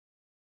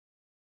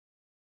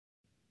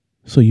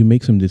So you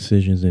make some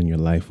decisions in your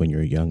life when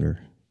you're younger.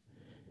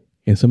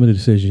 And some of the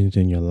decisions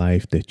in your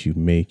life that you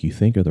make, you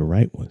think are the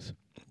right ones,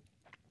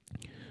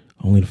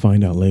 only to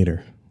find out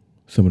later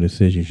some of the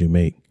decisions you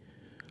make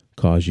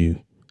cause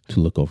you to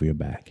look over your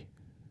back.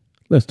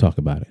 Let's talk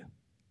about it.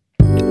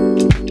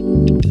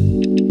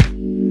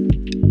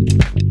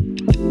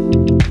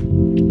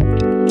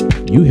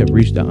 You have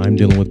reached the I'm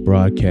Dealing With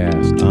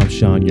broadcast. I'm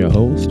Sean, your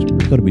host.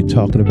 We're going to be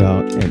talking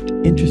about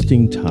an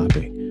interesting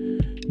topic,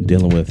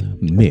 dealing with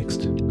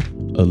mixed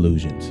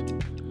illusions.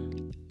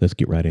 Let's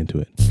get right into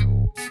it.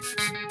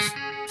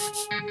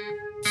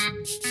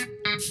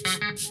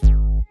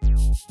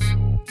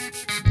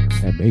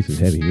 That bass is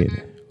heavy, isn't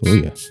it? Oh,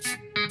 yeah.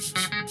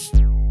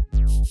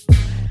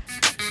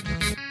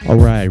 All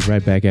right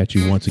back at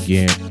you once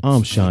again.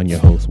 I'm Sean, your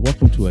host.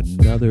 Welcome to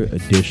another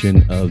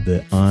edition of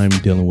the I'm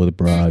Dealing With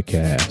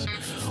broadcast.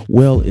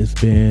 Well, it's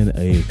been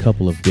a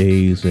couple of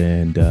days,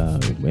 and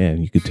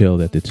man, you could tell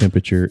that the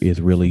temperature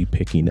is really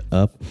picking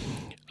up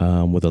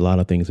with a lot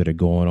of things that are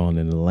going on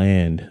in the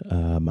land.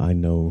 I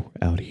know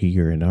out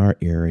here in our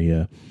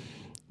area,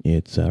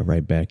 it's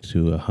right back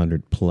to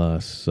 100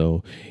 plus.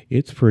 So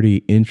it's pretty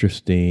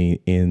interesting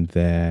in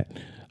that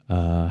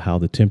how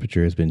the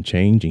temperature has been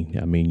changing.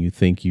 I mean, you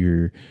think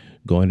you're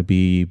going to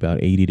be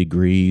about 80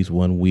 degrees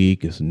one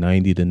week, it's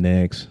 90 the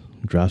next,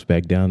 drops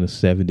back down to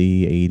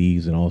 70,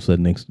 80s, and all of a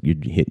sudden next you're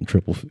hitting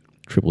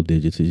triple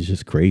digits. It's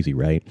just crazy,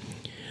 right?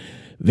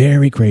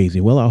 Very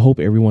crazy. Well, I hope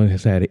everyone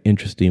has had an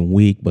interesting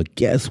week, but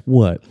guess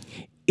what?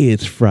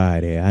 It's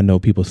Friday. I know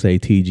people say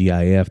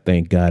TGIF,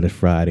 thank God it's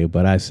Friday,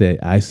 but I say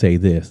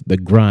this, the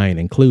grind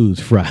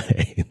includes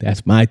Friday.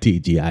 That's my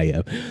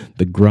TGIF.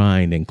 The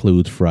grind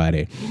includes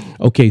Friday.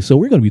 Okay, so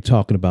we're going to be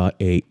talking about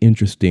a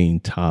interesting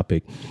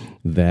topic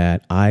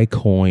that I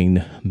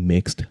coined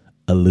mixed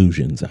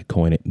illusions. I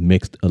coined it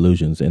mixed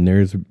illusions, and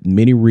there's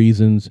many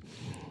reasons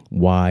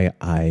why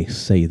I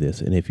say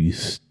this. And if you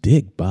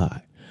stick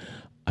by,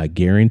 I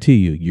guarantee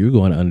you're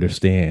going to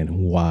understand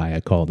why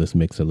I call this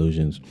mixed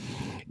illusions.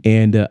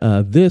 And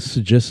this,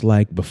 just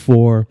like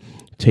before,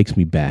 takes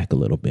me back a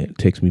little bit.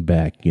 Takes me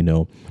back,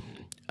 to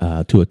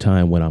a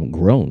time when I'm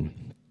grown.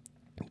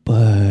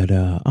 But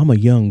I'm a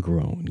young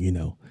grown,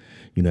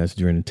 that's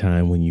during the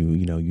time when you're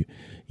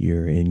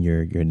in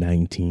your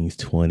 19s,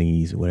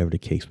 20s, whatever the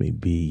case may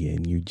be,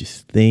 and you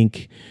just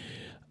think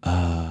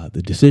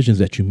the decisions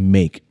that you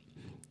make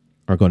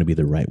are going to be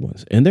the right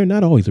ones. And they're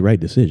not always the right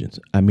decisions.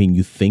 I mean,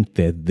 you think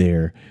that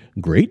they're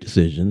great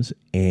decisions,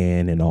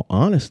 and in all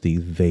honesty,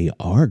 they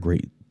are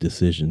great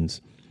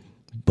decisions,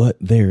 but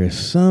there is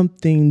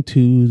something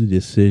to the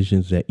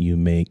decisions that you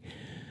make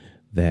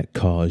that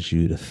cause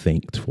you to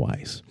think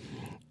twice.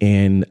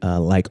 And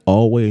like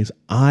always,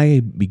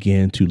 I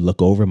began to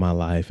look over my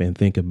life and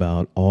think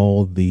about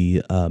all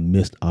the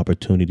missed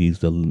opportunities,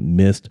 the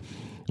missed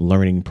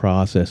learning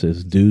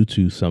processes due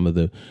to some of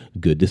the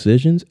good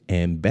decisions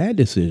and bad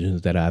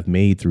decisions that I've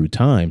made through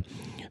time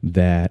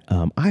that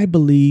I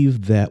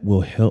believe that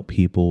will help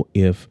people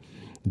if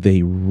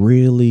they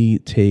really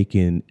take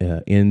an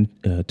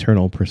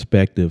internal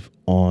perspective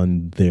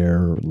on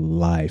their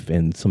life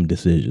and some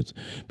decisions,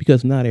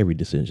 because not every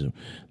decision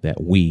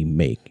that we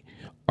make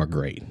are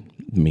great.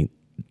 I mean,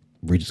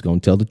 we're just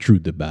going to tell the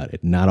truth about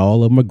it. Not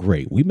all of them are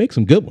great. We make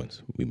some good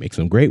ones. We make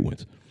some great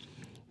ones.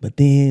 But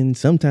then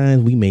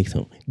sometimes we make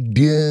some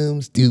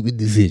dumb, stupid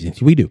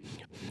decisions. We do.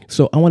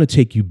 So I want to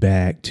take you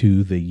back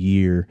to the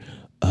year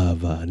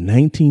of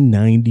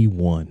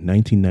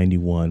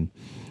 1991.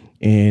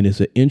 And it's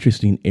an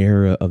interesting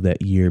era of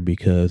that year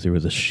because there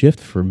was a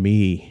shift for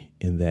me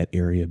in that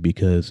area,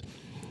 because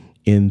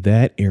in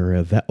that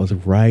era, that was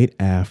right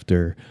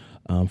after,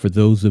 for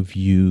those of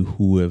you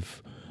who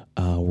have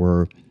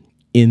were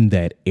in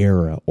that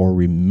era or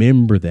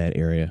remember that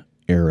era,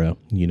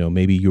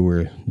 maybe you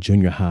were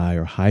junior high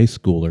or high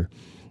schooler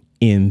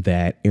in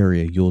that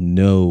area, you will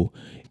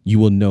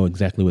know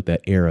exactly what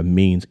that era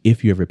means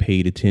if you ever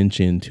paid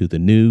attention to the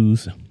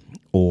news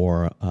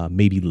or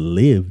maybe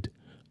lived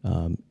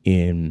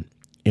in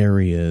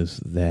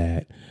areas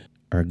that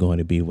are going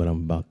to be what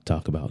I'm about to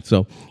talk about.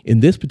 So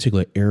in this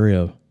particular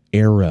era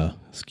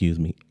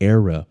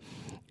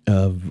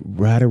of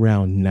right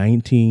around I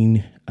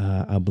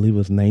believe it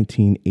was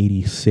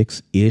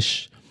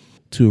 1986-ish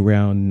to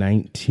around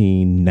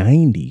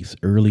 1990s,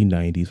 early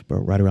 90s, but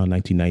right around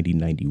 1990,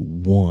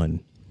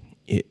 91,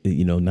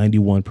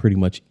 91 pretty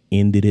much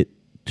ended it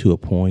to a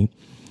point.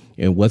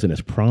 It wasn't as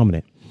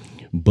prominent,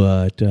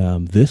 but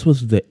this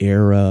was the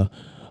era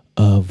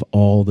of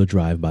all the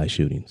drive-by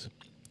shootings.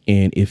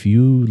 And if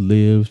you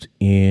lived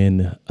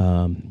in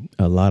a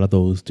lot of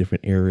those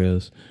different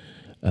areas,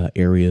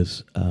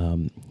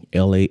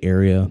 LA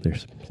area,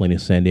 there's plenty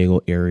of San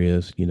Diego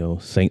areas,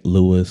 St.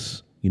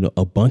 Louis,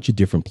 a bunch of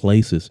different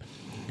places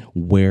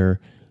where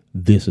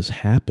this has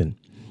happened.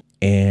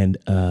 And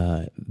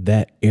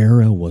that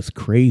era was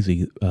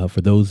crazy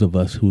for those of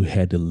us who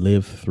had to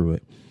live through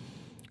it,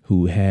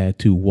 who had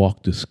to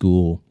walk to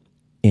school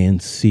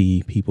and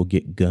see people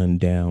get gunned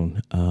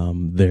down.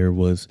 There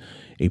was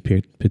a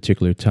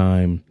particular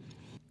time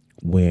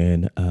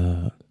when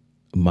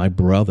my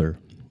brother,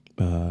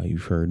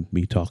 you've heard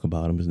me talk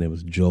about him. His name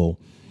was Joel,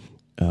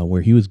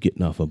 where he was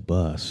getting off a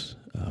bus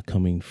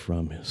coming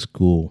from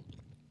school.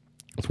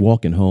 I was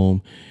walking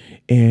home,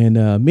 and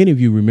many of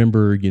you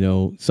remember,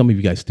 some of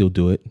you guys still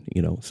do it,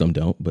 some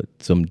don't, but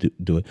some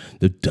do it.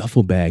 The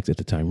duffel bags at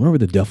the time. Remember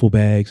the duffel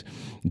bags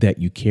that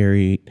you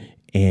carried,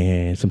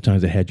 and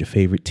sometimes it had your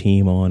favorite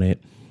team on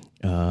it.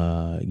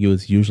 It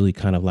was usually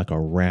kind of like a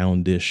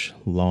roundish,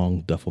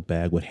 long duffel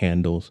bag with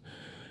handles.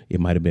 It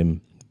might have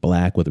been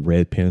black with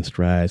red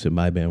pinstripes. It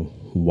might have been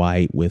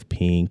white with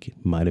pink.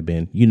 It might have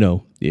been,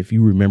 if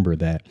you remember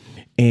that.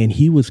 And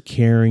he was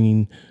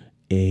carrying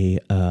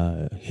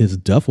his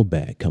duffel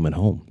bag coming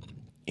home.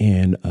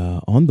 And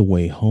on the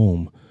way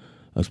home,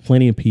 there was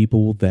plenty of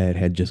people that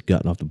had just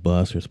gotten off the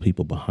bus. There's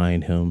people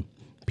behind him,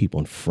 people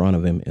in front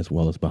of him, as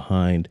well as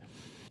behind.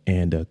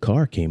 And a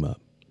car came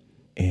up,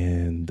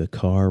 and the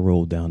car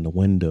rolled down the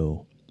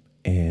window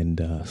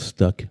and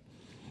stuck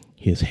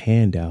his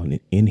hand out. And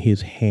in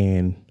his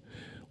hand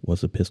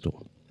was a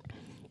pistol.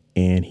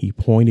 And he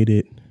pointed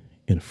it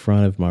in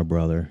front of my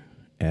brother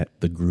at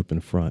the group in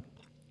front.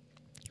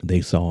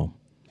 They saw him.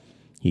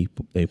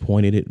 They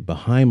pointed it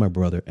behind my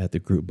brother at the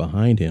group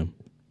behind him.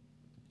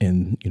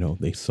 And,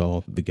 they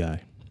saw the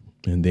guy.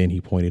 And then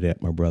he pointed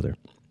at my brother.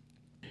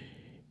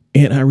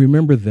 And I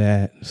remember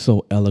that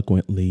so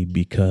eloquently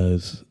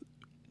because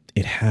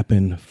it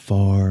happened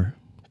far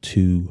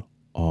too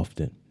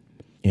often.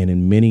 And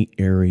in many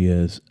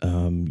areas,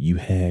 you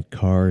had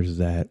cars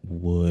that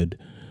would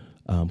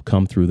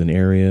come through an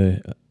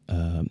area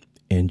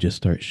and just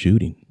start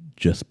shooting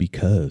just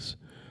because.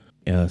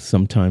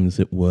 Sometimes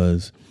it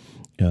was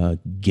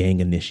gang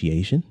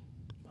initiation.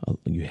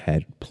 You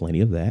had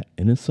plenty of that.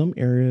 And in some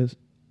areas,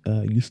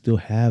 you still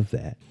have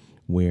that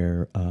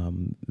where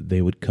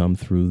they would come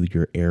through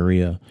your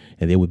area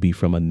and they would be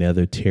from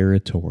another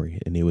territory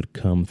and they would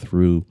come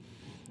through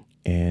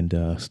and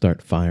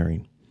start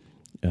firing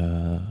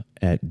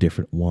at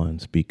different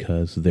ones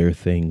because their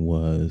thing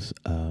was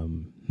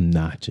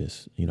not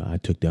just, I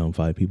took down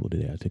 5 people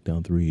today. I took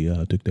down 3.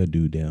 I took that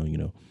dude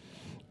down,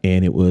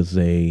 and it was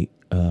a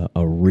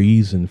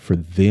reason for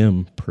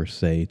them per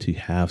se to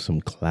have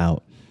some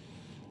clout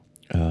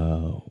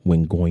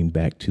when going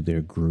back to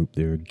their group,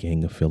 their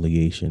gang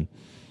affiliation.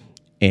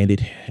 And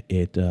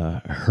it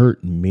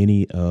hurt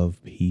many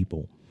of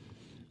people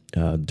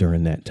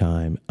during that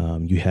time.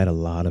 You had a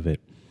lot of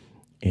it.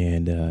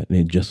 And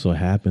it just so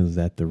happens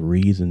that the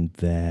reason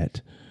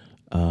that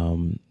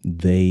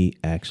they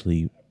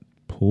actually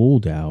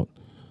pulled out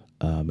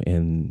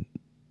and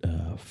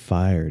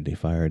they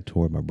fired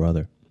toward my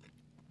brother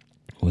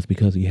was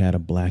because he had a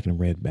black and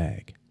red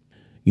bag.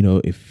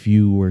 If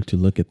you were to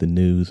look at the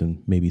news,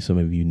 and maybe some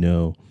of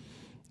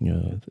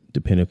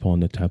depending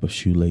upon the type of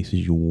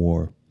shoelaces you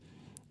wore,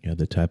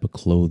 the type of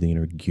clothing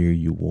or gear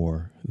you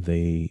wore,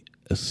 they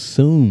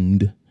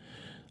assumed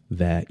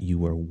that you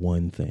were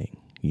one thing.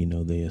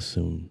 They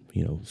assumed,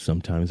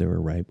 sometimes they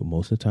were right, but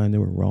most of the time they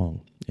were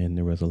wrong. And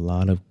there was a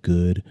lot of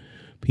good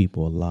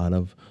people, a lot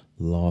of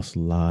lost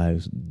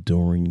lives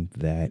during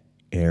that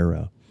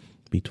era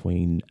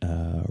between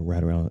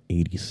right around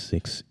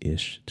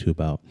 86-ish to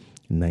about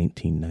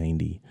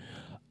 1990.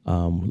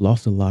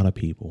 Lost a lot of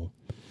people.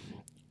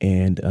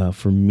 And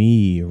for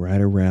me,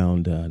 right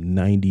around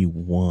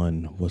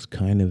 91 was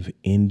kind of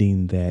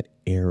ending that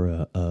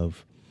era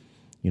of,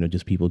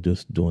 just people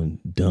just doing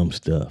dumb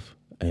stuff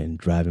and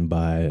driving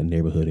by a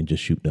neighborhood and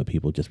just shooting up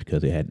people just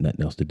because they had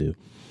nothing else to do.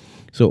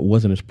 So it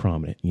wasn't as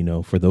prominent,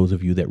 for those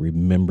of you that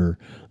remember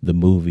the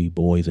movie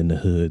Boys in the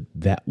Hood,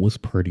 that was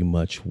pretty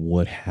much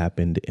what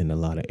happened in a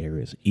lot of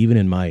areas, even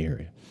in my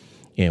area.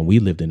 And we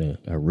lived in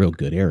a real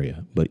good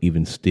area, but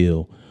even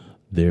still,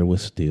 there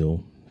was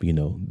still,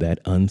 that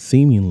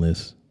unseemingly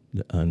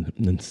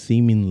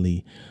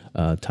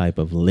type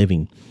of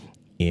living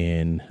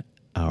in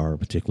our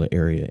particular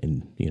area.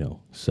 And,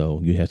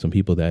 so you had some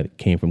people that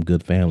came from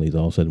good families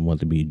all of a sudden wanted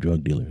to be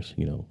drug dealers,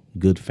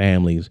 good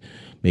families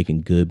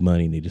making good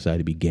money, and they decided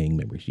to be gang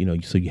members,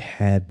 so you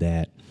had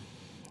that.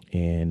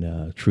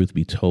 And truth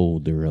be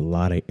told, there are a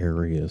lot of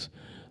areas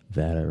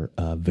that are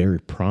very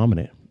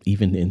prominent,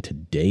 even in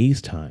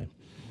today's time,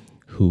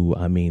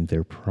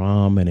 they're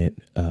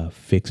prominent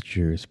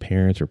fixtures.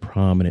 Parents are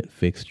prominent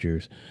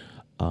fixtures,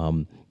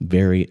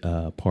 very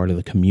part of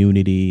the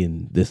community,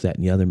 and this, that,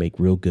 and the other, make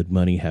real good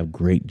money, have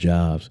great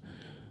jobs,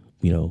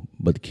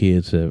 but the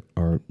kids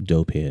are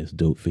dope heads,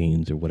 dope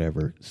fiends, or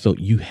whatever. So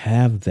you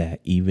have that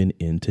even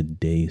in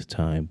today's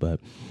time. But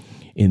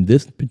in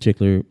this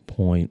particular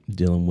point,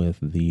 dealing with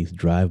these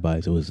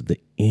drive-bys, it was the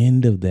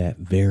end of that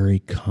very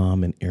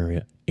common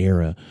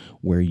era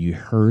where you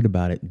heard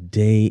about it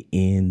day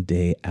in,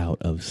 day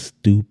out of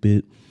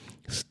stupid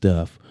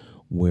stuff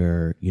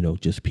where,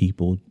 just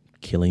people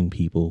killing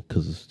people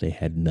because they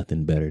had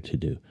nothing better to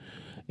do.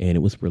 And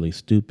it was really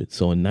stupid.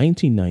 So in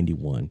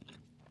 1991,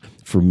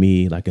 for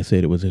me, like I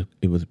said, it was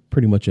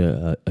pretty much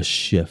a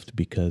shift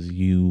because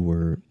you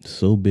were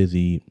so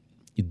busy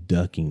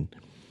ducking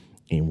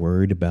and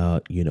worried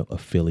about,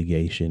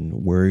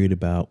 affiliation, worried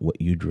about what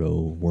you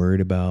drove,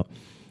 worried about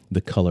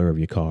the color of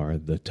your car,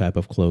 the type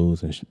of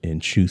clothes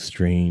and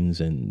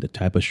shoestrings and the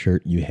type of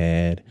shirt you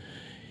had.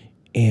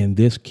 And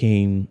this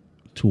came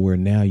to where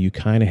now you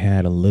kind of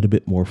had a little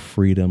bit more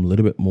freedom, a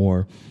little bit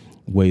more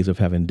ways of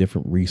having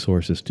different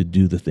resources to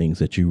do the things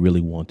that you really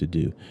want to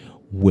do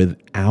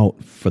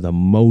without, for the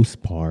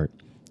most part,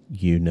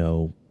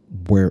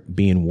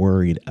 being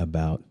worried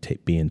about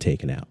being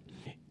taken out.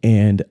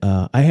 And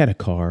I had a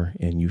car,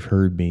 and you've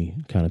heard me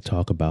kind of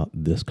talk about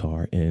this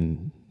car,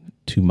 and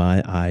to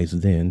my eyes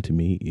then, to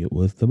me, it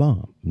was the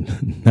bomb.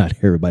 Not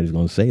everybody's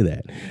going to say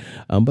that.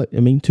 But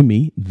I mean, to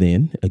me,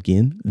 then,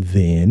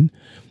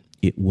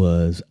 it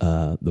was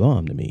the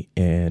bomb to me.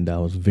 And I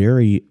was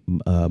very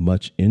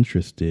much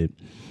interested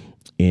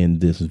in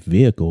this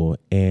vehicle.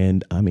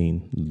 And I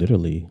mean,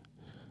 literally,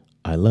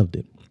 I loved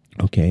it.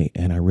 Okay.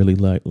 And I really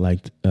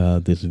liked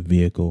this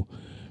vehicle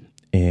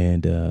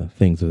and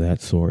things of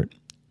that sort.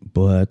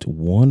 But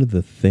one of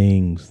the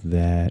things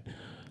that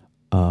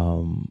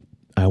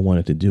I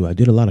wanted to do, I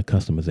did a lot of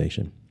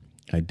customization.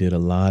 I did a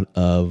lot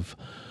of,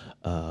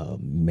 I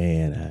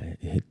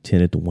had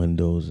tinted the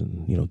windows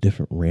and,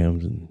 different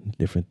rims and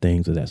different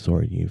things of that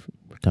sort. You've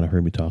kind of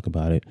heard me talk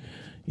about it,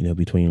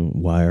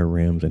 between wire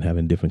rims and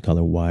having different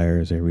color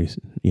wires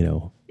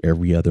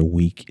every other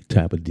week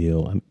type of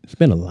deal. I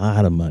spent a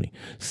lot of money.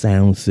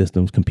 Sound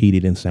systems,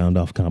 competed in sound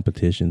off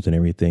competitions and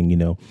everything,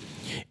 and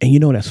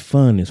that's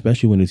fun,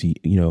 especially when it's,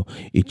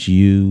 it's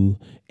you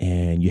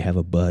and you have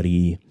a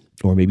buddy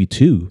or maybe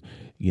two,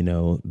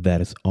 that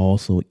is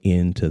also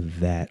into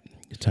that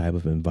type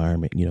of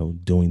environment,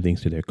 doing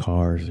things to their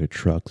cars or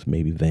trucks,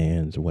 maybe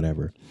vans or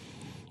whatever.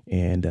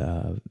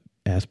 And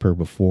as per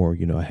before,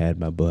 I had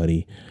my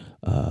buddy,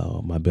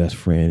 my best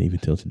friend, even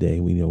till today,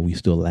 we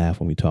still laugh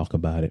when we talk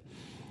about it.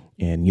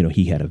 And,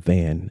 he had a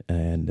van,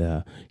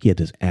 and he had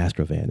this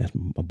Astro van. That's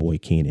my boy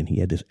Keenan. He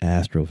had this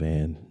Astro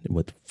van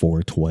with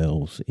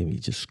 412s. It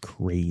was just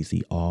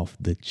crazy, off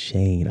the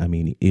chain. I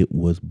mean, it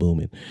was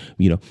booming.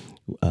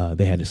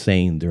 They had a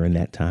saying during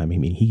that time. I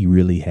mean, he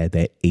really had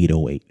that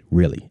 808,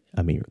 really.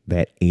 I mean,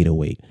 that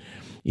 808.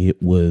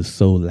 It was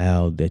so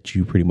loud that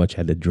you pretty much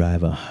had to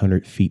drive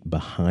 100 feet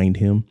behind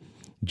him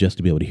just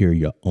to be able to hear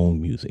your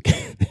own music.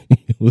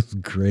 It was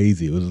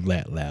crazy. It was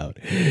that loud.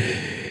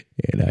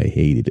 And I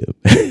hated him.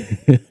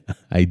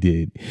 I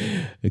did,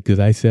 because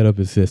I set up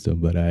a system,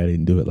 but I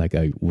didn't do it like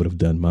I would have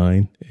done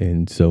mine.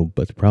 And so,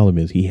 but the problem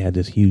is he had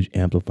this huge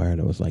amplifier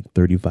that was like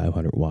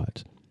 3,500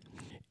 watts.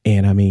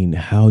 And I mean,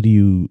 how do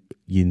you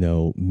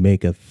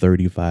make a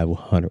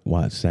 3,500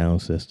 watt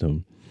sound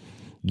system?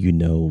 You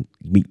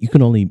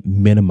can only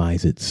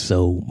minimize it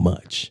so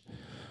much.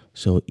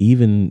 So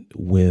even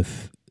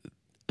with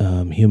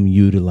him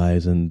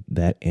utilizing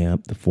that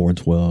amp, the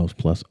 412s,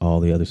 plus all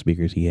the other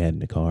speakers he had in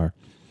the car,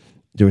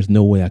 there was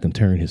no way I can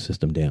turn his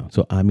system down.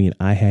 So, I mean,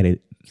 I had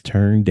it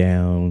turned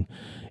down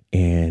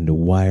and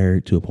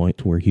wired to a point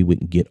to where he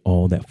wouldn't get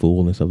all that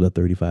fullness of the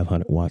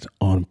 3,500 watts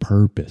on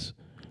purpose.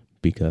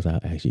 Because I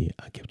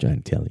kept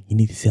trying to tell him, you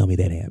need to sell me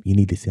that amp. You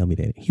need to sell me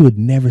that amp. He would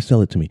never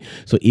sell it to me.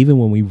 So even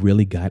when we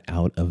really got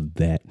out of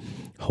that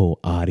whole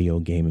audio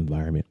game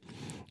environment,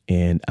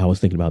 and I was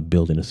thinking about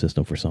building a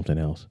system for something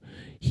else,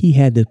 he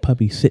had this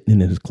puppy sitting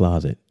in his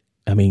closet.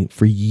 I mean,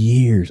 for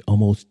years,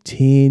 almost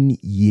 10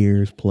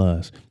 years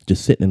plus,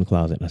 just sitting in the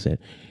closet. And I said,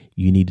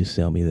 you need to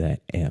sell me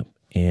that amp.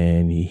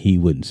 And he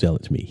wouldn't sell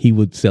it to me. He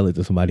would sell it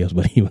to somebody else,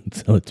 but he wouldn't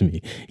sell it to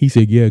me. He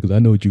said, yeah, because I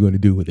know what you're going to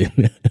do with it.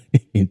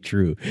 And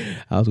true,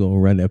 I was going to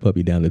run that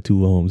puppy down to 2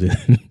 ohms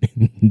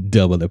and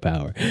double the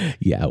power.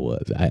 Yeah, I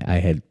was. I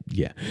had,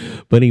 yeah.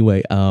 But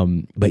anyway,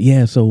 but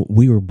yeah, so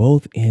we were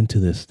both into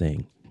this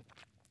thing.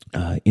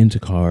 Into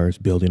cars,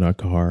 building our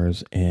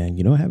cars, and,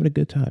 having a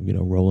good time,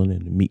 rolling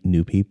and meeting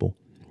new people.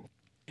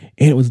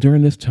 And it was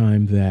during this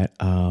time that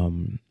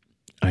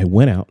I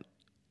went out.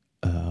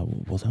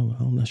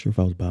 I'm not sure if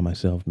I was by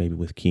myself, maybe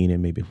with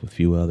Keenan, maybe with a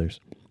few others.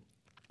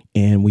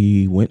 And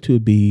we went to a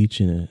beach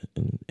and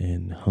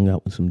hung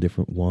out with some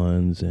different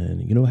ones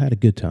and, had a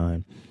good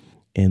time.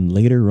 And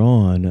later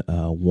on,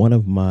 one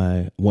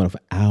of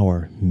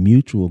our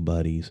mutual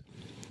buddies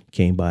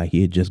came by.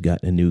 He had just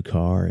gotten a new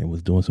car and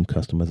was doing some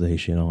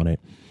customization on it.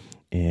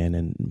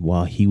 And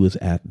while he was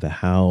at the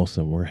house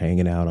and we're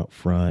hanging out up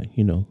front,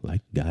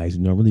 like guys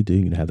normally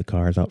do, have the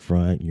cars out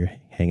front, you're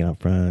hanging out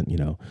front,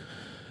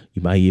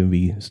 you might even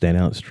be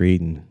standing out the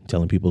street and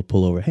telling people to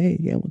pull over. Hey,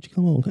 yeah, why don't you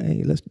come on?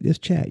 Hey, let's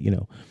chat.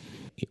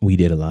 We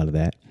did a lot of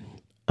that.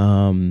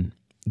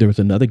 There was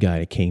another guy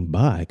that came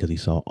by because he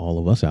saw all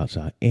of us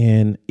outside.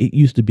 And it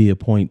used to be a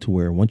point to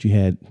where once you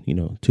had,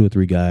 2 or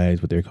 3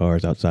 guys with their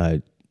cars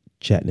outside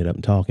chatting it up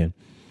and talking,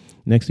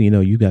 next thing you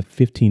know, you got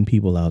 15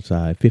 people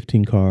outside,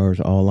 15 cars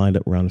all lined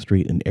up around the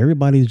street, and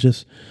everybody's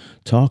just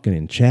talking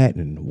and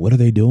chatting. What are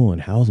they doing?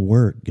 How's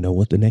work?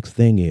 What the next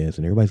thing is.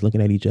 And everybody's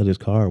looking at each other's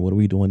car. What are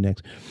we doing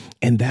next?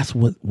 And that's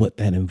what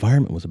that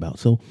environment was about.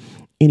 So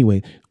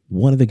anyway,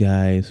 one of the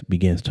guys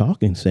begins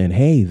talking, saying,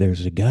 hey,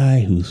 there's a guy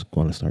who's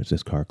going to start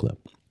this car club.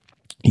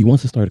 He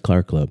wants to start a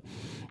car club.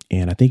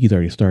 And I think he's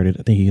already started.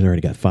 I think he's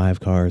already got 5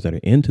 cars that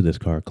are into this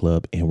car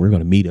club, and we're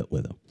going to meet up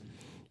with him.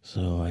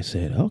 So I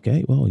said,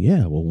 okay, well,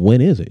 yeah, well,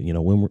 when is it?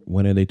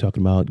 When are they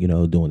talking about,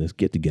 doing this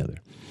get together?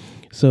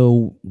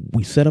 So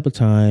we set up a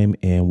time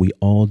and we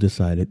all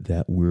decided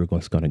that we were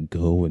just going to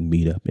go and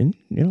meet up and,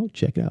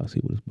 check it out, see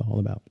what it's all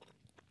about.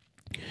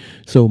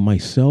 So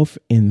myself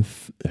and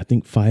I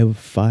think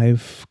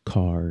five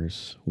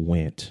cars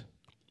went,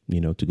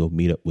 to go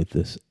meet up with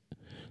this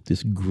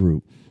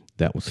group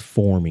that was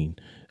forming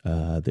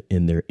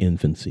in their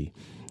infancy.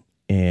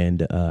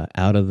 And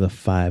out of the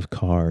 5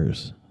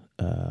 cars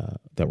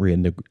that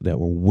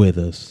were with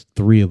us,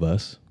 3 of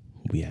us,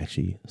 we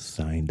actually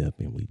signed up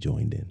and we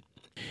joined in.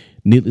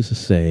 Needless to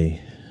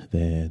say,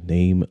 the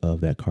name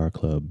of that car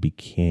club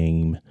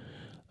became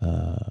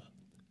the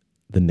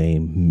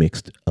name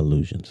Mixed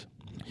Illusions.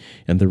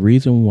 And the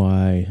reason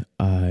why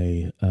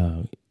I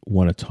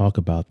want to talk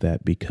about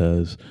that,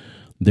 because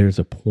there's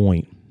a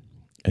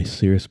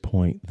serious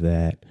point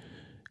that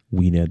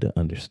we need to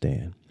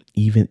understand,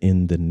 even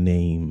in the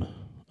name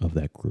of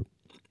that group.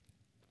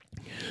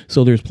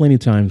 So there's plenty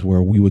of times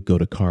where we would go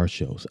to car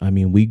shows. I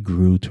mean, we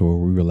grew to where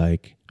we were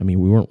like, we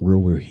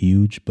we're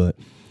huge, but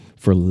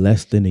for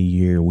less than a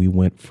year, we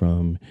went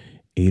from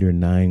 8 or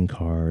 9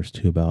 cars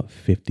to about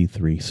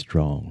 53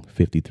 strong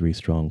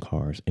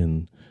cars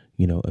in,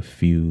 a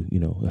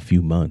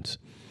few months.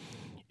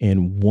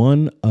 And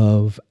one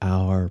of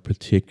our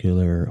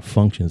particular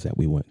functions that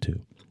we went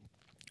to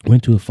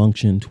a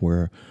function to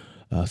where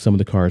some of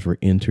the cars were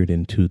entered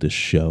into the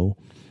show.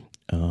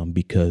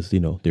 Because,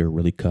 they're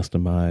really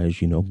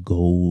customized,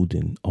 gold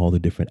and all the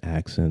different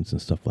accents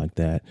and stuff like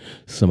that.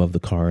 Some of the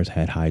cars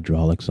had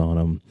hydraulics on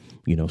them.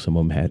 Some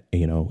of them had,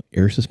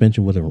 air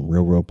suspension wasn't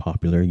real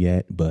popular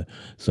yet, but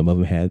some of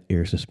them had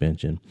air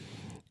suspension.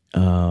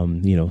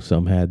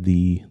 Some had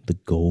the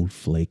gold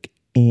flake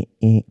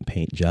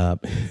paint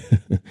job,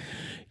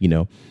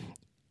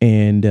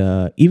 and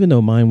even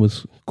though mine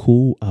was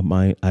cool,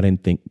 I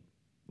didn't think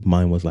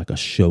mine was like a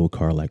show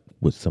car like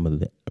what some of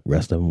the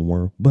rest of them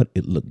were, but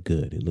it looked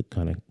good. It looked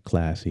kind of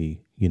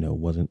classy,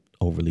 wasn't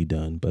overly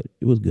done, but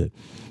it was good.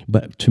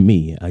 But to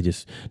me, I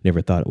just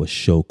never thought it was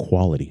show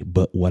quality.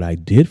 But what I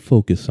did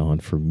focus on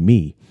for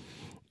me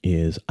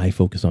is I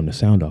focused on the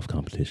sound off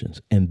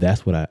competitions, and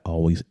that's what I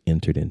always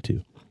entered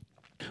into.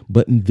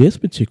 But in this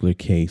particular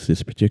case,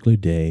 this particular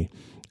day,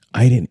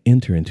 I didn't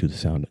enter into the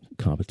sound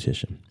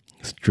competition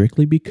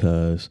strictly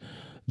because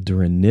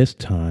during this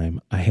time,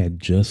 I had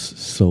just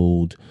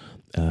sold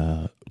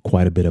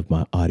quite a bit of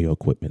my audio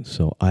equipment.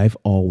 So I've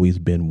always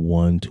been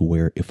one to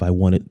where if I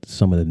wanted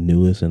some of the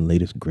newest and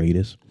latest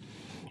greatest,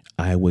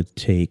 I would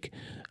take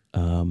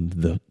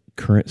the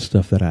current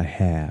stuff that I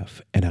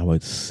have and I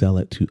would sell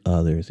it to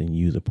others and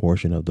use a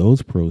portion of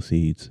those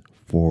proceeds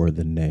for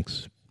the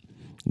next,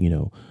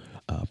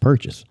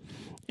 purchase.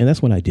 And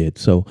that's what I did.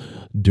 So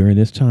during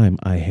this time,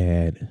 I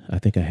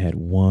think I had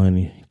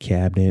one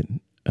cabinet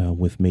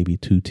with maybe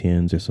 2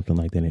 tins or something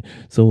like that.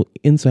 So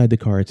inside the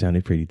car, it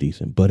sounded pretty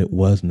decent, but it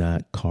was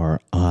not car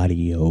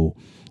audio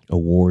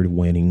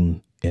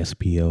award-winning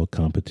SPL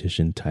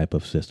competition type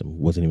of system. It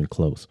wasn't even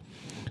close.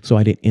 So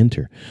I didn't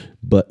enter.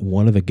 But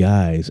one of the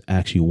guys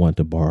actually wanted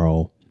to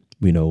borrow,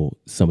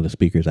 some of the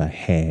speakers I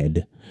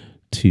had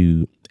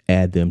to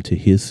add them to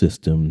his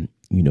system,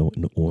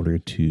 in order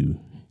to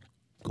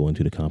go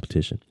into the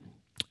competition.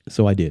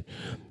 So I did.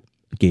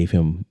 Gave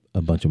him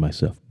a bunch of my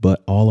stuff,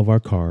 but all of our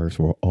cars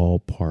were all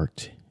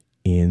parked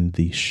in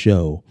the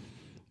show.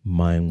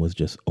 Mine was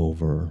just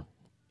over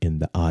in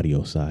the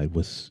audio side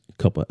with a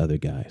couple of other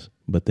guys.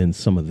 But then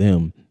some of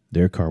them,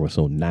 their car was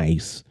so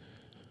nice,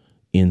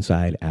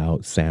 inside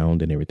out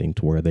sound and everything,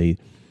 to where they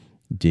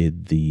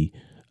did the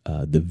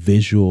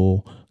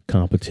visual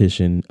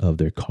competition of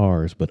their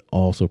cars, but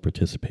also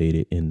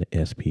participated in the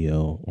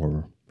SPL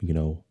or,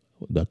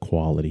 the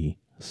quality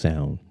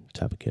sound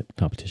type of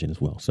competition as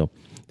well. So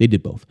they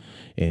did both.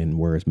 And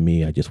whereas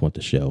me, I just went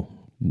to show,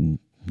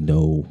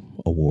 no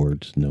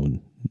awards, no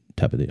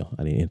type of deal.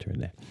 I didn't enter in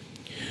that.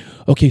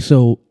 Okay,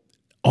 so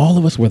all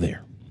of us were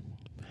there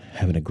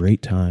having a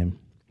great time.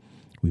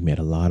 We met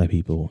a lot of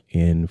people.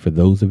 And for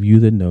those of you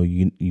that know,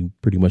 you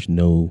pretty much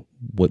know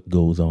what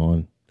goes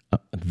on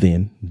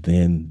then,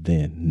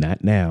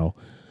 not now.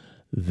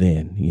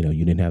 Then,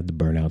 you didn't have the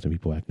burnouts and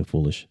people acting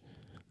foolish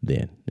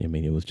then.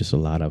 It was just a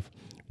lot of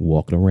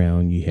walking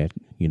around. You had,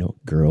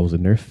 girls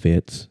in their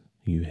fits.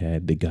 You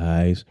had the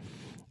guys,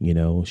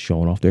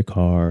 showing off their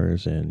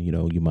cars, and,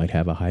 you might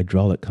have a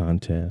hydraulic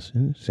contest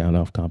and sound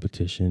off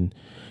competition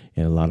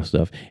and a lot of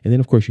stuff. And then,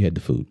 of course, you had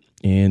the food,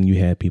 and you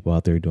had people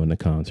out there doing the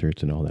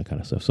concerts and all that kind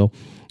of stuff. So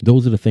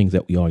those are the things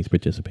that we always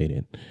participate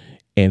in.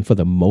 And for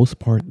the most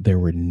part, there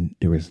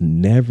was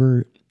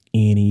never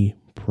any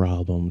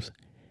problems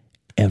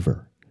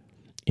ever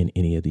in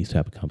any of these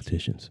type of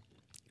competitions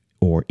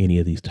or any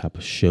of these type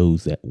of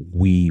shows that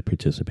we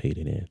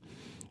participated in.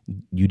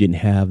 You didn't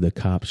have the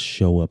cops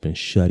show up and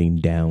shutting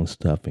down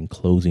stuff and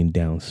closing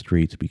down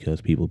streets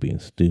because people being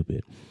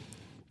stupid,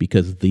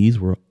 because these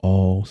were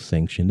all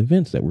sanctioned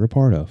events that we're a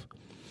part of.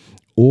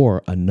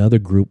 Or another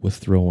group was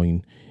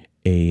throwing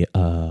a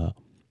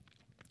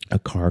a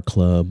car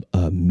club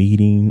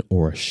meeting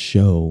or a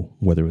show,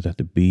 whether it was at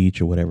the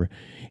beach or whatever,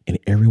 and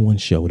everyone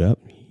showed up.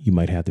 You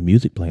might have the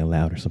music playing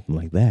loud or something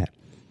like that,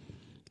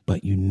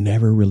 but you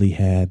never really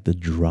had the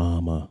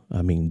drama.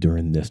 I mean,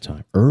 during this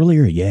time.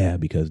 Earlier, yeah,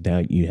 because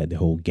now you had the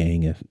whole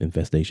gang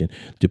infestation,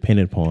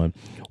 depending upon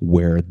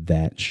where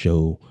that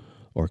show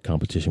or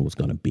competition was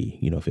going to be.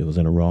 You know, if it was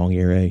in a wrong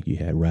area, you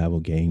had rival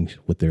gangs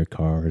with their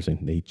cars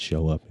and they'd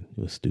show up.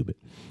 It was stupid.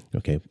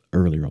 Okay,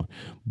 earlier on.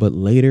 But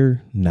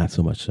later, not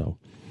so much so.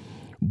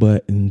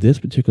 But in this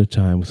particular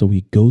time, so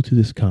we go to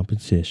this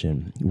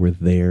competition. We're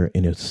there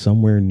and it's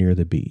somewhere near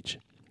the beach.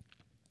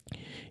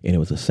 And it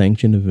was a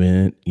sanctioned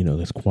event. You know,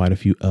 there's quite a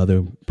few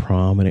other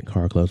prominent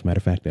car clubs, matter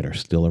of fact, that are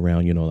still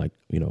around,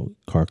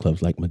 car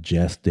clubs like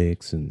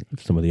Majestics and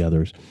some of the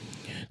others.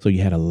 So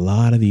you had a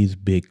lot of these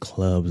big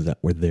clubs that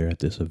were there at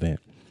this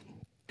event.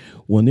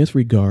 Well, in this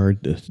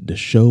regard, the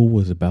show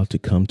was about to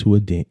come to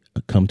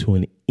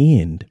an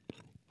end.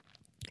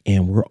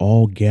 And we're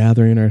all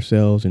gathering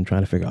ourselves and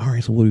trying to figure, all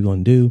right, so what are we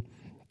going to do?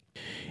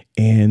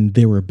 And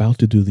they were about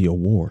to do the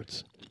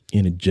awards.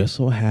 And it just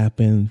so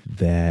happened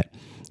that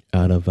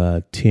out of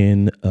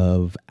 10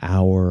 of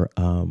our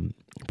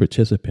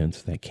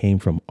participants that came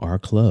from our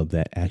club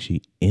that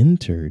actually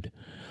entered,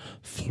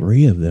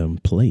 3 of them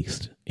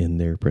placed in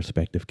their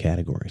respective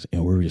categories.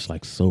 And we were just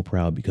like so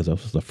proud because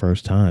this was the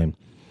first time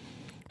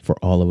for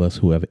all of us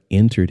who have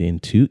entered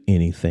into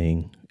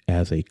anything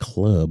as a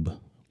club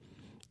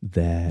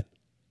that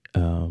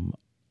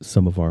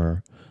some of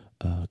our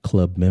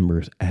club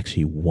members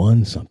actually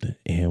won something.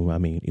 And I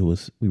mean,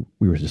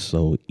 we were just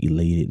so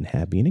elated and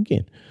happy. And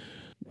again,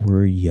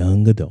 we're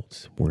young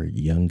adults. We're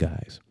young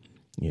guys.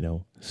 You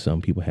know,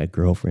 some people had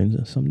girlfriends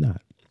and some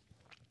not.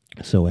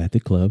 So at the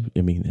clubs,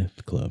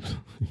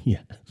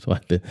 yeah. So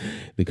at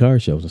the car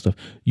shows and stuff,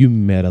 you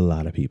met a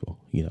lot of people.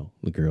 You know,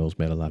 the girls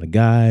met a lot of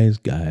guys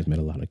met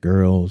a lot of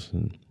girls,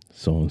 and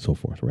so on and so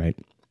forth, right?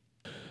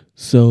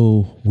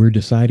 So we're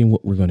deciding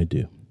what we're going to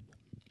do.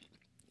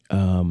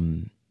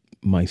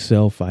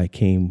 Myself, I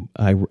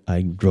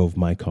drove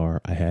my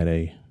car. I had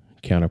a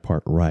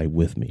counterpart ride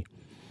with me.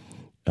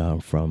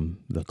 From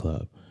the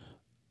club.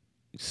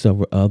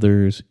 Several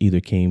others either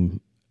came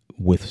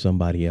with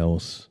somebody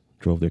else,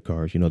 drove their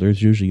cars. You know,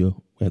 there's usually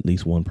at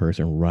least one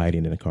person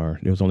riding in a car.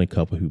 There was only a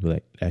couple of people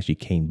that actually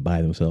came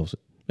by themselves.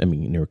 I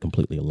mean, they were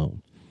completely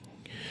alone.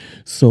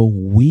 So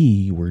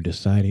we were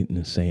deciding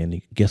and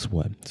saying, guess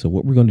what? So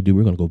what we're going to do,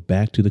 we're going to go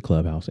back to the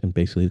clubhouse. And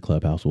basically the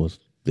clubhouse was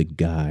the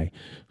guy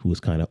who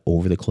was kind of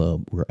over the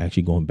club. We're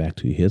actually going back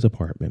to his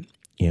apartment.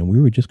 And we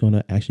were just going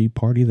to actually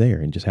party there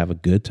and just have a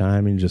good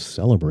time and just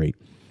celebrate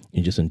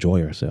and just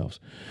enjoy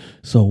ourselves.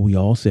 So we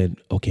all said,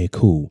 okay,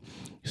 cool.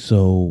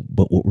 So,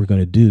 but what we're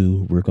going to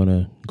do, we're going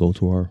to go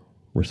to our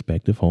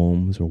respective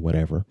homes or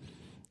whatever,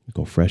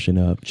 go freshen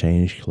up,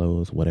 change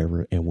clothes,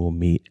 whatever, and we'll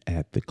meet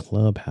at the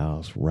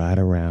clubhouse right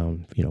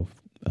around,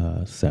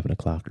 7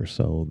 o'clock or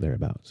so,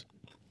 thereabouts.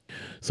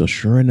 So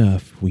sure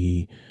enough,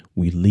 we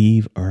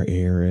leave our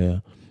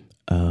area,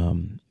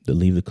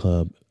 leave the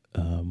club,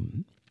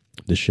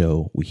 the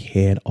show. We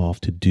head off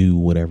to do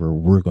whatever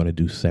we're going to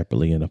do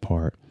separately and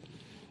apart.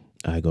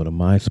 I go to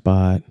my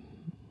spot.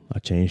 I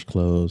change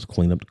clothes,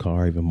 clean up the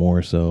car even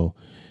more so.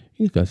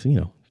 Because,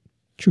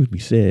 truth be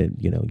said,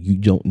 you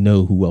don't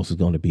know who else is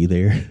going to be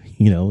there.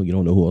 You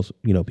don't know who else,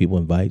 people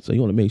invite. So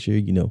you want to make sure,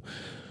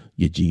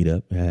 you're G'd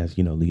up as,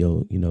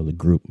 Leo, the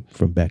group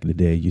from back in the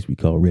day used to be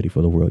called Ready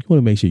for the World. You want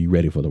to make sure you're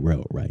ready for the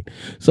world, right?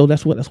 So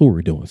that's what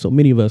we're doing. So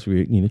many of us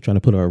were, trying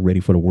to put our Ready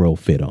for the World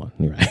fit on,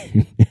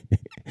 right?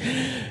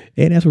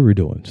 And that's what we're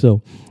doing.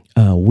 So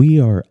we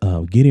are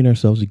getting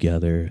ourselves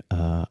together.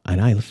 And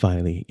I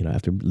finally,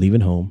 after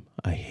leaving home,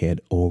 I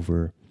head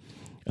over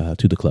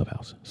to the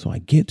clubhouse. So I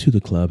get to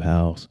the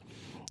clubhouse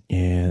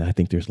and I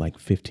think there's like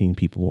 15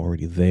 people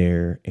already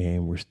there.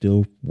 And we're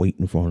still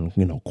waiting for,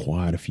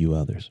 quite a few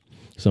others.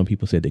 Some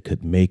people said they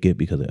couldn't make it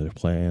because of other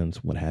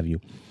plans, what have you.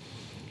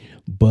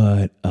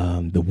 But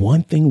the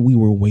one thing we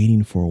were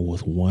waiting for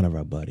was one of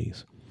our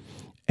buddies,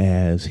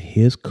 as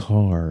his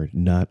car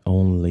not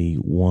only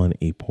won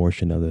a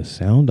portion of the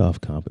sound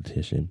off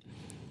competition,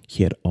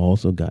 he had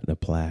also gotten a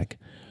plaque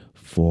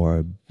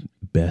for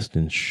best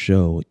in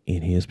show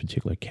in his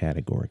particular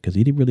category, because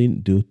he really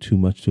didn't do too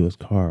much to his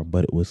car,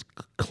 but it was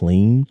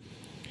clean.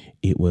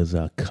 It was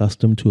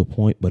custom to a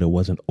point, but it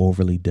wasn't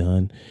overly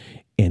done.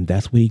 And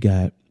that's what he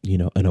got,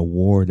 an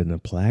award and a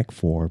plaque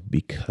for,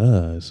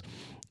 because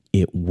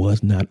it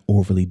was not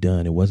overly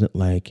done. It wasn't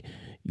like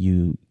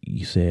you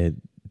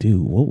said,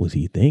 dude, what was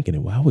he thinking?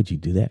 And why would you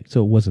do that?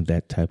 So it wasn't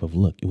that type of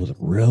look. It was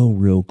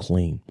real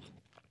clean.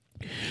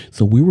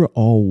 So we were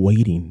all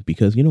waiting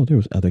because, there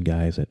was other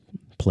guys that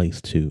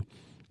placed too,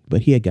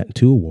 but he had gotten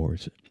 2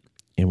 awards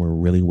and we're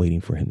really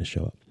waiting for him to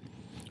show up.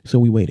 So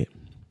we waited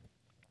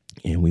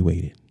and we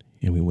waited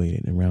and we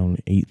waited. And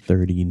around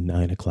 8:30,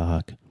 9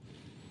 o'clock,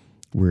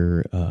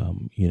 we're,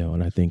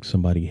 and I think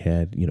somebody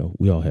had,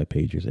 we all had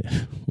pagers.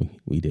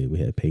 We did. We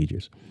had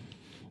pagers.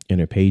 And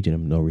they're paging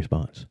them, no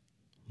response.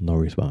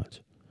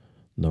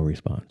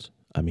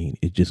 I mean,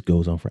 it just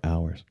goes on for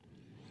hours.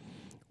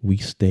 We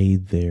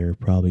stayed there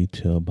probably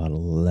till about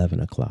 11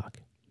 o'clock.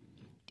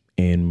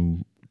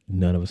 And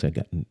none of us had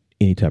gotten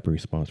any type of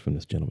response from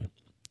this gentleman.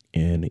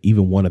 And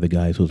even one of the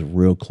guys who was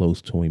real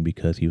close to him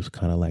because he was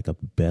kind of like a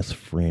best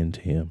friend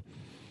to him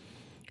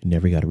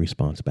never got a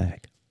response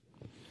back.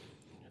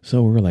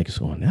 So we were like,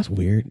 so that's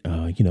weird.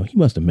 He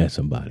must have met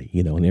somebody,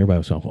 and everybody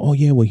was talking, oh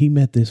yeah, well, he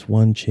met this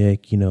one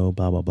chick, blah,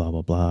 blah, blah,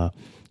 blah, blah.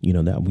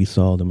 That we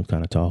saw them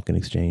kind of talk and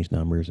exchange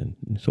numbers. And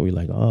so we're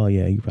like, oh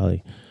yeah, you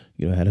probably,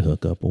 had a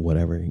hookup or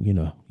whatever.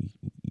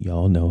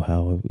 Y'all know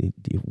how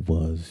it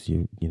was,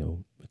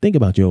 think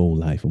about your old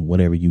life and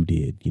whatever you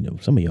did,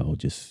 some of y'all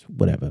just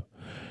whatever.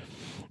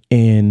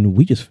 And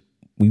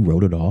we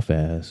wrote it off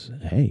as,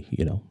 hey,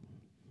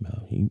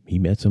 he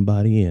met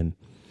somebody and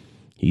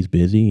he's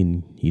busy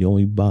and he don't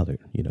even bother,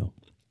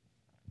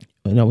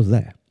 and that was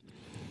that.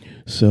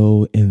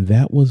 So, and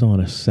that was on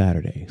a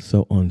Saturday.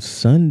 So on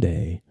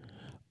Sunday,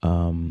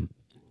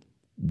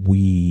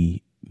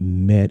 we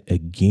met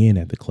again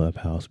at the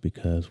clubhouse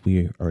because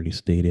we already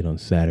stated on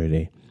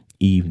Saturday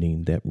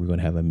evening that we're going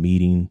to have a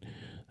meeting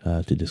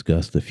to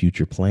discuss the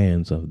future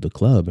plans of the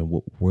club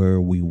and where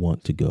we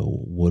want to go.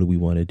 What do we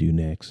want to do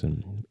next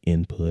and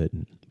input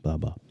and blah,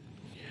 blah.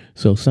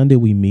 So Sunday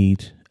we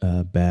meet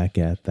back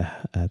at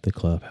the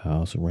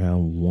clubhouse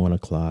around 1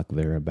 o'clock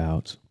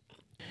thereabouts.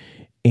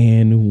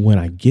 And when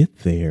I get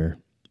there,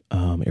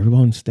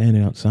 everyone's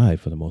standing outside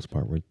for the most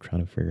part. We're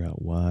trying to figure out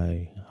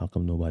how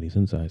come nobody's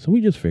inside. So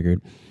we just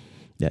figured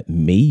that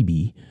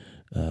maybe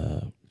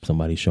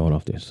somebody's showing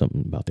off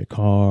something about their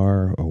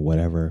car or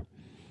whatever.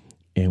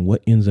 And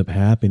what ends up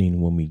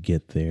happening when we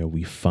get there,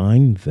 we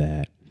find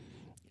that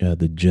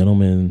the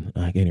gentleman,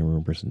 I can't even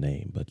remember his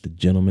name, but the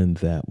gentleman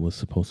that was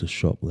supposed to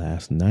show up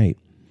last night,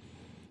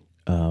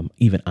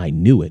 even I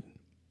knew it,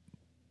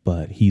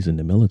 but he's in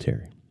the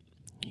military.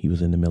 He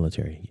was in the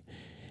military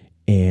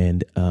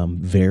and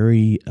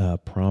very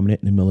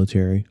prominent in the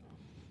military.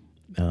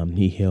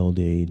 He held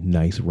a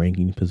nice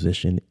ranking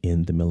position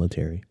in the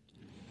military.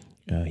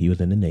 He was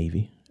in the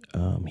Navy.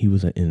 He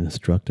was an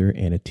instructor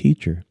and a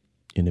teacher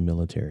in the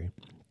military.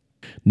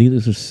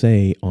 Needless to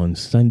say, on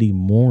Sunday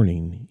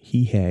morning,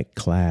 he had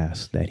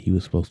class that he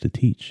was supposed to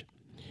teach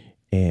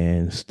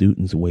and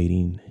students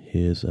waiting,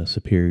 his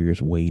superiors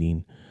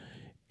waiting,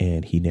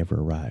 and he never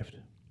arrived.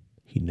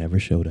 He never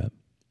showed up.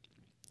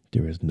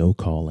 There was no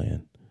call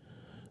in.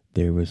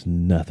 There was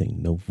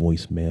nothing, no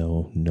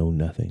voicemail, no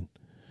nothing.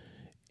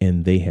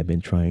 And they had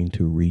been trying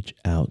to reach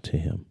out to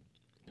him.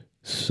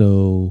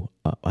 So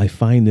I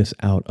find this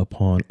out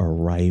upon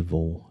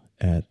arrival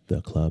at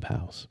the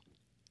clubhouse.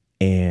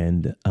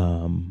 And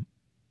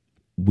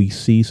we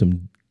see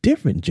some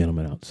different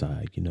gentlemen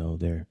outside.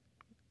 They're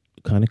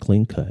kind of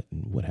clean cut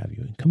and what have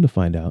you. And come to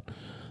find out,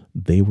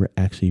 they were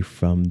actually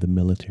from the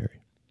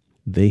military.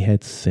 They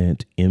had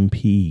sent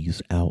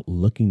MPs out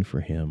looking for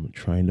him,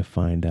 trying to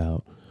find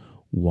out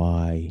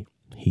why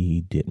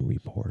he didn't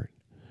report.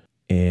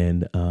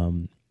 And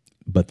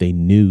but they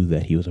knew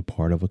that he was a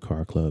part of a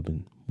car club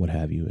and what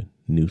have you, and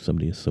knew some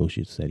of the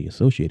associates that he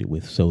associated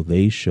with. So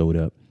they showed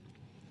up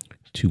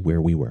to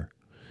where we were.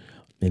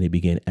 And they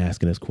began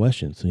asking us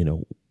questions,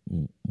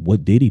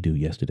 what did he do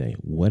yesterday?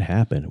 What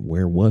happened?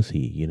 Where was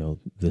he?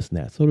 This and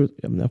that. So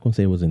I'm not going to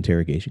say it was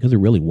interrogation because it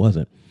really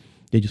wasn't.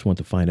 They just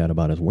wanted to find out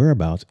about his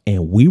whereabouts.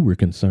 And we were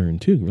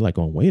concerned too. We're like,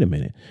 oh, wait a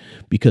minute.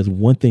 Because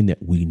one thing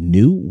that we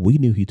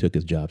knew he took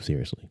his job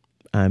seriously.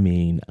 I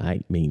mean,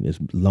 as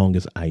long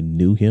as I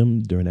knew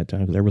him during that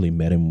time, because I really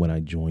met him when I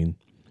joined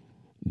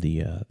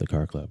the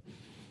car club,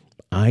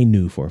 I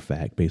knew for a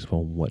fact, based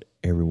upon what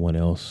everyone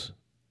else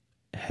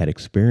had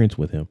experienced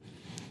with him,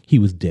 he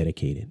was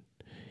dedicated.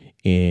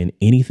 And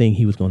anything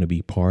he was going to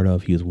be part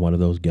of, he was one of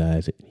those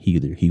guys that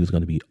he was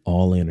going to be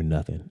all in or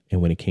nothing.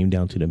 And when it came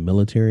down to the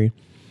military,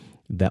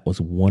 that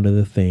was one of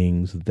the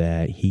things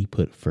that he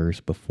put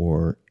first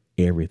before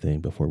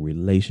everything, before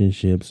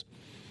relationships,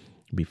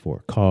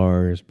 before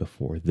cars,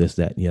 before this,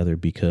 that, and the other,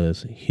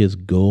 because his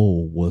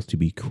goal was to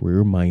be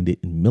career-minded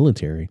in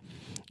military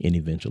and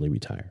eventually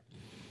retire.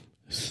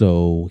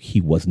 So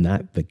he was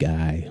not the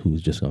guy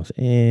who's just going to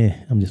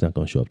say, I'm just not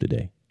going to show up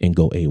today and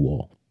go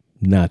AWOL.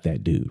 Not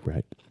that dude,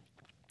 right?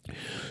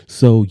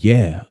 So,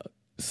 yeah.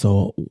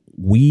 So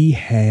we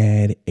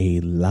had a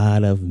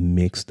lot of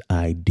mixed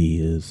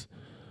ideas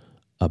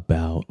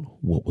about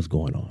what was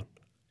going on.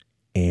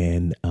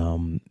 And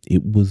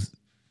it was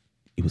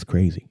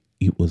crazy.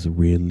 It was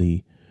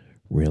really,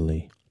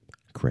 really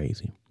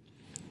crazy.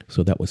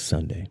 So that was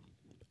Sunday.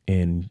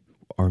 And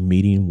our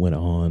meeting went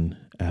on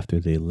after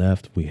they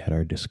left. We had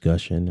our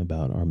discussion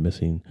about our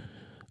missing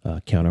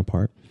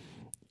counterpart.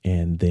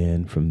 And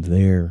then from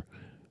there,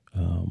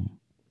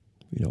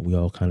 we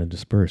all kind of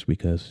dispersed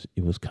because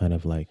it was kind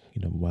of like,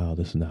 wow,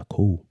 this is not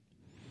cool.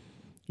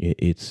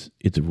 It's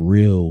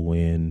real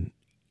when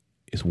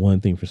it's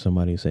one thing for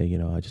somebody to say,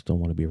 I just don't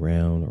want to be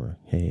around, or,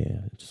 hey,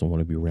 I just don't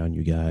want to be around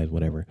you guys,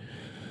 whatever.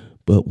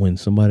 But when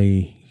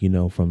somebody,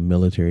 from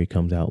military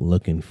comes out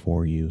looking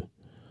for you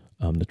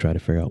to try to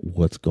figure out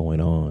what's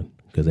going on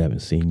because they haven't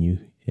seen you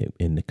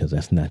and because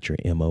that's not your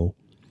MO,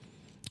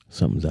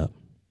 something's up.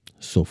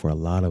 So for a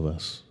lot of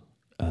us,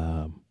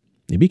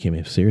 it became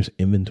a serious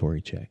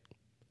inventory check,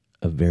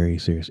 a very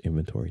serious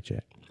inventory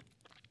check.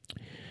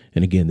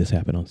 And again, this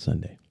happened on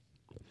Sunday.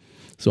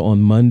 So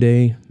on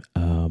Monday,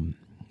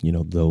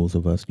 those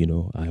of us,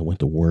 I went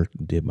to work,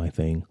 did my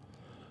thing,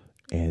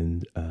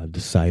 and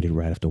decided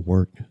right after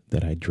work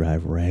that I'd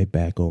drive right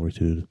back over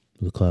to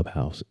the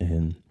clubhouse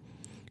and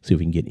see if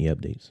we can get any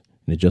updates.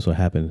 And it just so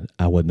happened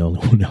I wasn't the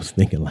only one that was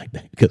thinking like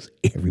that because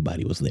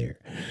everybody was there.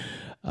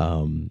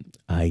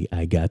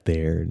 I got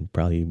there and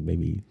probably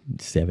maybe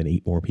 7,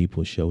 8 more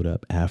people showed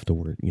up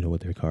afterward,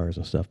 with their cars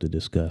and stuff to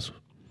discuss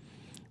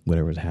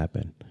whatever's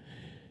happened.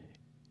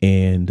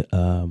 And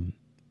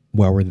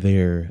while we're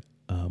there,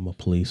 a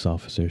police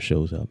officer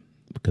shows up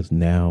because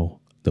now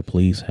the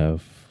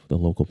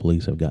local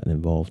police have gotten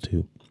involved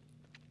too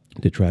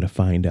to try to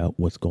find out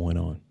what's going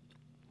on.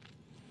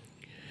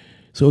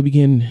 So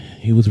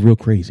it was real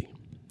crazy.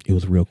 It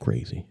was real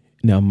crazy.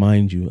 Now,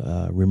 mind you,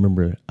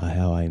 remember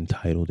how I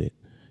entitled it,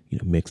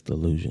 Mixed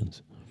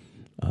Illusions.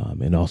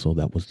 And also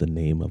that was the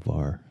name of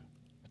our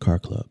car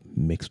club,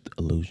 Mixed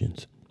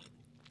Illusions.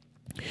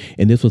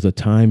 And this was a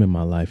time in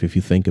my life, if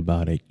you think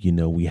about it,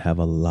 we have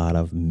a lot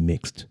of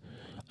mixed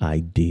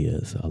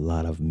ideas, a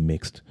lot of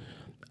mixed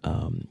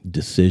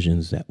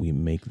decisions that we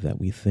make that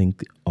we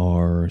think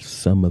are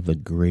some of the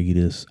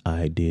greatest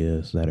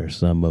ideas, that are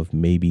some of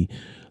maybe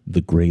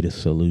the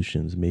greatest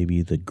solutions,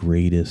 maybe the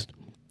greatest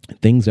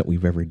things that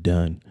we've ever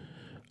done.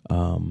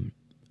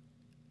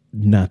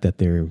 Not that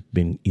they've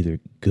been either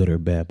good or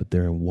bad, but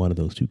they're in one of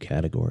those two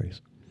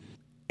categories.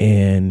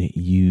 And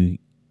you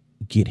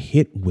get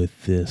hit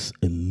with this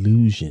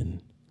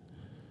illusion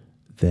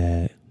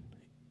that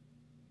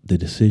the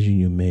decision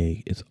you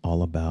make is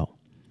all about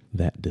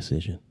that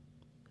decision.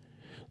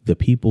 The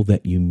people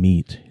that you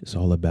meet is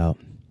all about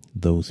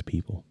those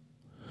people.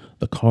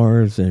 The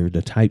cars or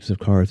the types of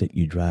cars that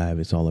you drive,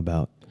 it's all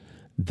about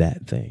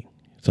that thing.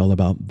 It's all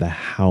about the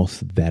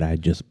house that I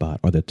just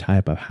bought or the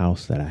type of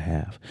house that I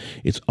have.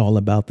 It's all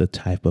about the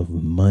type of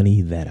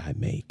money that I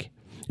make.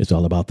 It's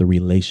all about the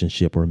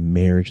relationship or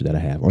marriage that I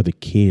have or the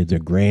kids or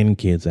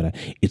grandkids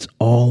it's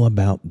all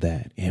about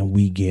that. And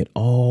we get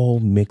all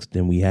mixed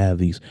and we have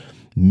these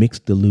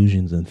mixed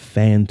delusions and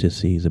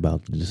fantasies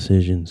about the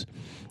decisions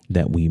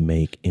that we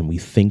make. And we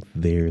think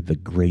they're the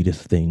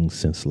greatest things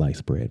since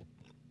sliced bread.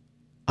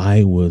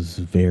 I was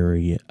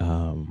very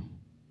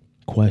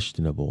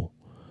questionable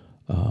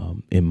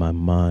in my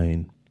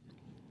mind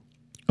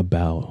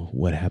about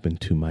what happened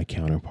to my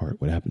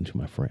counterpart, what happened to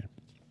my friend.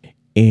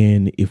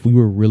 And if we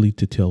were really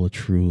to tell the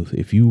truth,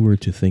 if you were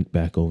to think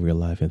back over your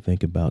life and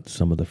think about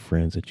some of the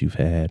friends that you've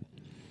had,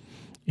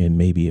 and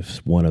maybe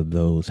if one of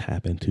those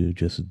happened to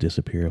just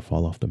disappear or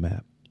fall off the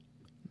map,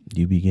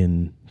 you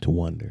begin to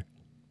wonder,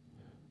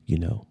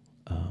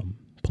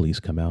 police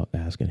come out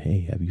asking,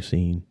 hey, have you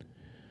seen?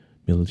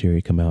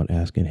 Military come out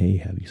asking, hey,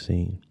 have you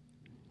seen?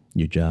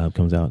 Your job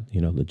comes out,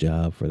 the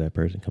job for that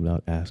person comes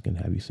out asking,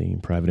 have you seen?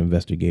 Private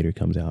investigator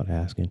comes out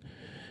asking,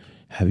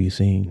 have you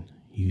seen?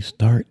 You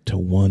start to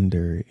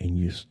wonder and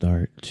you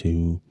start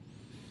to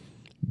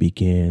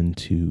begin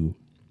to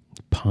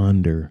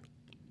ponder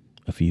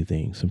a few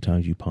things.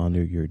 Sometimes you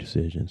ponder your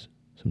decisions.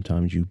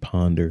 Sometimes you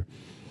ponder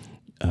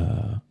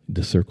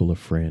the circle of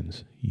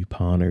friends. You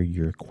ponder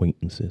your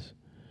acquaintances.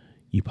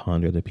 You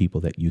ponder the people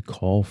that you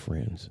call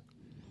friends.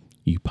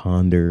 You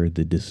ponder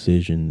the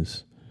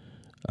decisions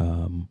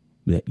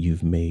that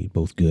you've made,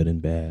 both good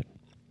and bad.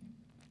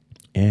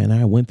 And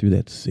I went through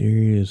that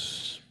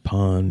serious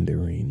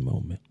pondering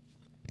moment.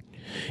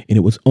 And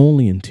it was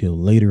only until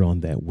later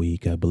on that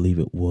week, I believe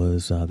it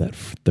was that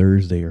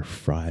Thursday or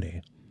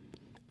Friday,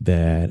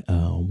 that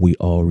we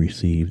all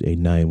received a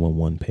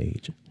 911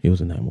 page. It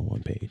was a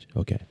 911 page.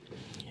 Okay.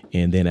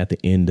 And then at the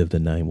end of the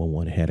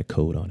 911, it had a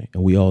code on it.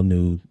 And we all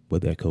knew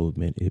what that code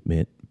meant. It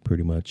meant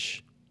pretty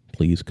much,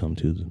 please come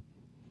to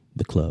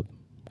the club.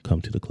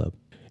 Come to the club.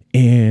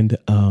 And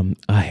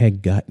I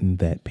had gotten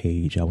that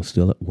page. I was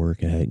still at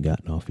work and I hadn't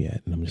gotten off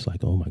yet. And I'm just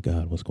like, oh my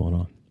God, what's going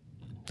on?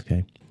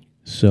 Okay.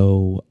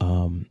 So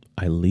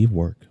I leave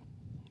work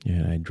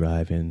and I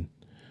drive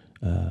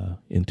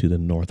into the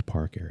North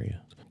Park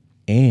area.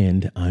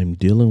 And I'm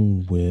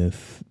dealing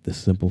with the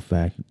simple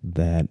fact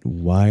that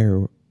why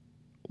are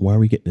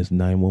we getting this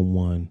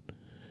 911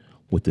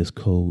 with this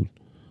code?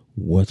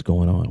 What's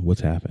going on?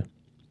 What's happened?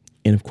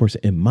 And of course,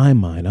 in my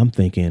mind, I'm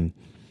thinking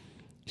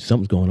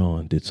something's going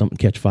on. Did something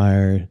catch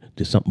fire?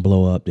 Did something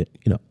blow up?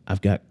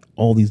 I've got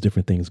all these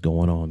different things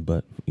going on.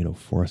 But,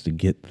 for us to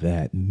get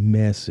that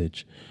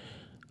message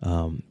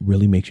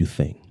really makes you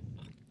think.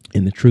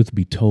 And the truth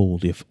be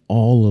told, if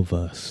all of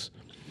us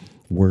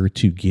were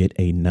to get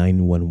a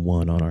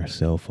 911 on our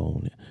cell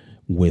phone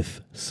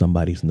with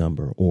somebody's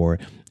number or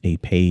a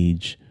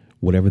page,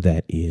 whatever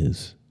that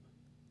is,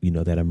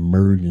 that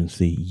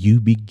emergency,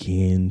 you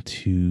begin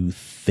to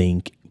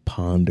think,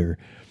 ponder,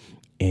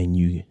 and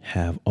you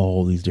have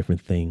all these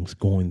different things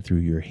going through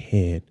your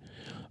head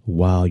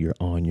while you're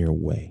on your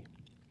way.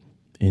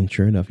 And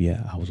sure enough,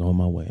 yeah, I was on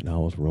my way and I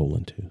was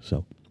rolling too.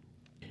 So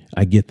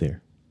I get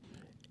there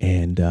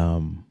and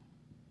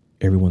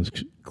everyone's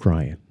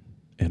crying.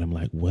 And I'm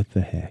like, what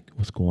the heck?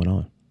 What's going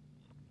on?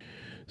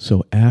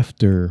 So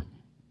after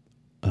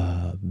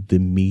the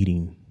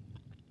meeting,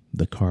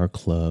 the car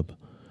club,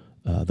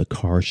 the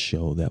car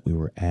show that we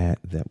were at,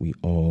 that we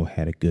all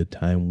had a good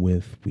time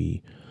with,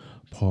 we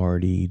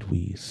partied,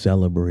 we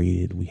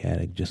celebrated, we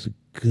had just a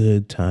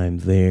good time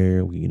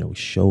there. We,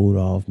 showed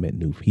off, met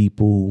new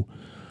people,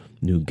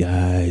 new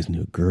guys,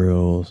 new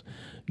girls,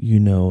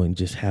 and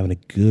just having a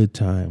good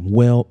time.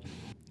 Well,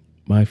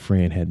 my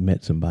friend had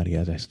met somebody,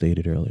 as I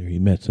stated earlier. He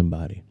met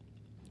somebody.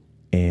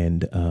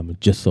 And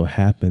it just so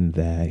happened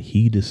that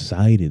he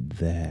decided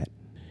that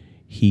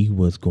he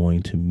was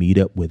going to meet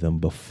up with them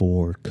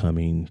before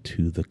coming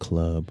to the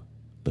club,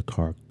 the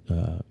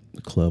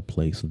club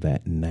place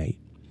that night.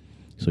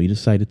 So he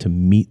decided to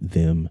meet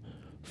them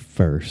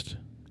first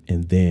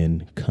and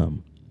then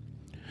come.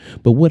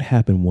 But what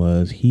happened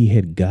was he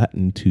had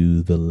gotten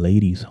to the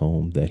lady's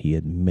home that he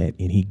had met,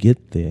 and he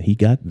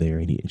got there,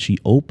 and she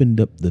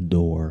opened up the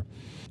door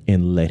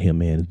and let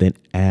him in, then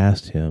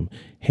asked him,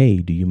 hey,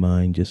 do you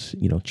mind just,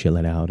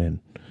 chilling out, and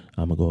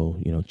I'm gonna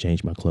go,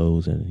 change my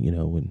clothes and,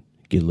 and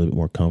get a little bit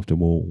more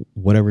comfortable,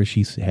 whatever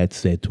she had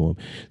said to him.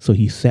 So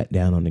he sat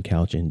down on the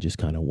couch and just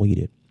kind of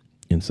waited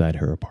inside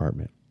her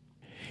apartment.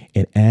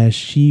 And as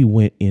she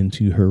went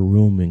into her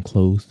room and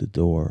closed the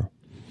door,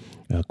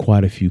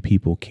 quite a few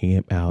people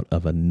came out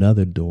of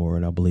another door,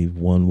 and I believe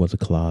one was a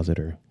closet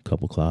or a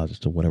couple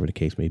closets or whatever the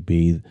case may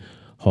be,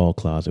 hall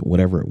closet,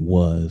 whatever it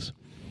was,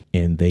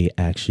 and they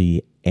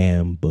actually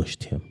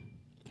ambushed him.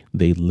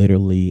 They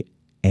literally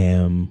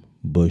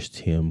ambushed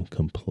him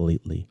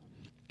completely.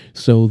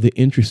 So the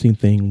interesting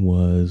thing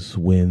was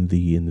when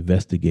the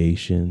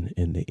investigation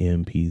and the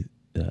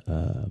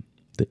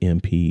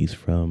MPs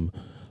from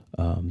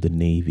the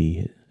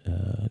Navy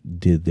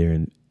did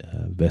their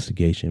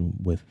investigation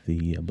with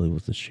I believe it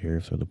was the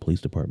sheriffs or the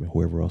police department,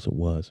 whoever else it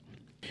was,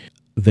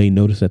 they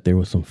noticed that there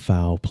was some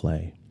foul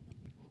play.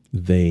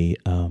 They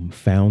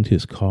found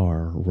his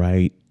car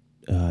right,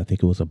 I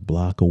think it was a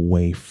block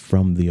away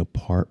from the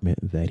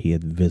apartment that he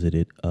had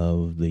visited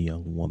of the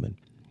young woman.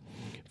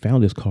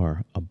 Found his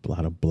car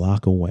about a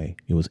block away.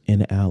 It was in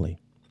the alley.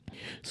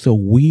 So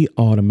we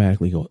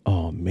automatically go,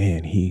 oh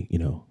man, he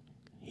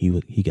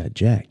got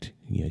jacked.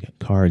 He got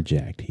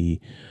carjacked. He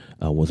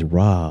was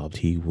robbed.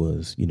 He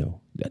was,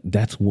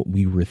 that's what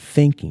we were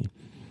thinking.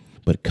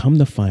 But come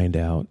to find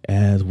out,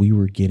 as we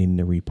were getting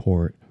the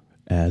report,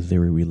 as they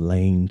were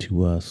relaying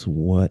to us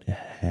what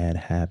had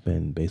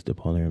happened based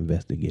upon their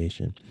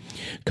investigation,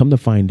 come to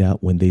find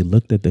out when they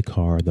looked at the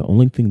car, the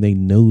only thing they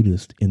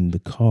noticed in the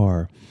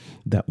car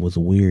that was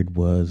weird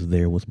was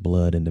there was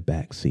blood in the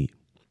back seat.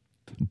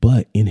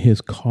 But in his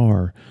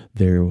car,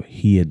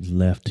 he had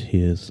left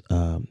his,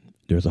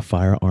 there's a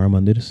firearm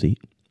under the seat.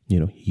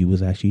 He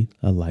was actually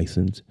a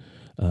licensed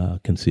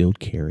concealed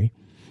carry.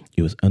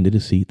 It was under the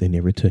seat. They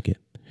never took it.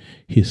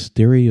 His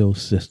stereo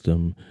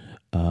system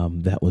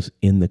that was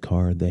in the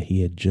car that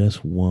he had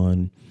just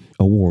won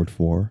award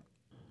for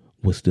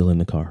was still in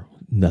the car.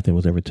 Nothing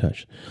was ever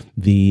touched.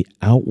 The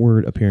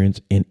outward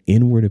appearance and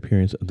inward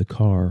appearance of the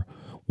car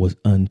was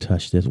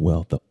untouched as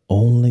well. The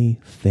only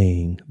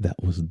thing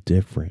that was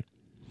different,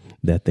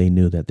 that they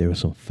knew that there was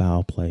some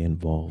foul play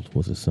involved,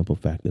 was the simple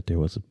fact that there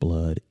was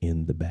blood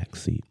in the back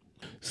seat.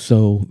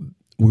 So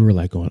we were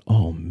like going,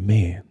 oh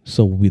man.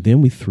 So we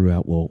threw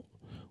out, well,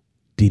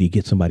 did he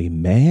get somebody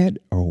mad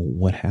or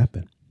what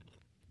happened?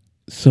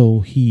 So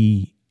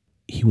he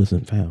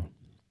wasn't found.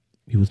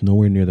 He was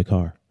nowhere near the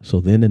car. So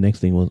then the next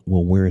thing was,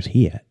 well, where is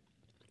he at?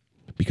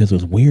 Because it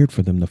was weird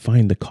for them to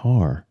find the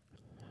car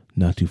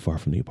not too far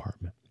from the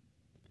apartment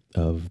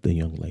of the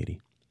young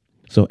lady.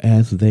 So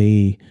as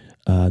they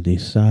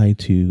decide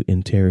to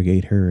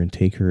interrogate her and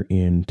take her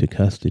into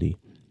custody,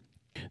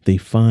 they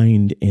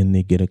find and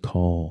they get a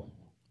call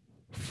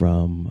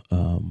from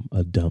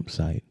a dump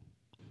site,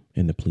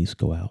 and the police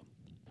go out.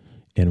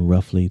 And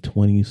roughly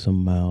 20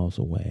 some miles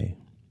away,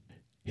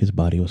 his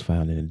body was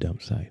found in a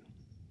dump site.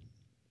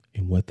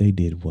 And what they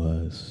did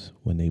was,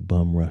 when they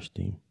bum rushed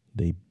him,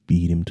 they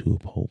beat him to a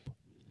pulp.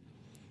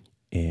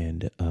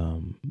 And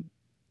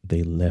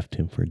they left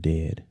him for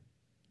dead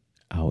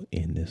out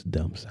in this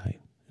dump site.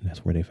 And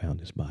that's where they found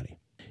his body.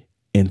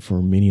 And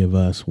for many of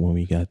us, when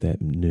we got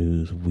that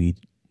news, we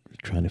were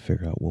trying to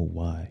figure out, well,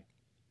 why?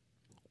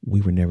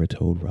 We were never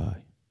told why.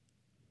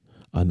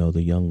 I know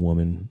the young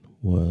woman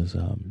was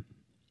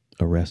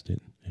arrested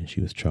and she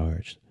was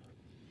charged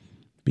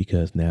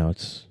because now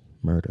it's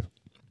murder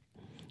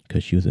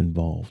because she was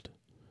involved.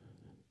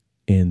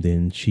 And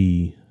then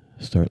she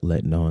started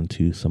letting on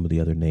to some of the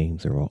other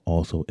names that were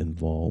also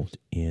involved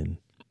in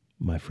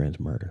my friend's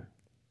murder.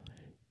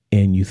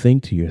 And you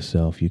think to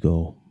yourself, you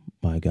go,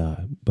 my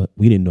God, but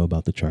we didn't know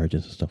about the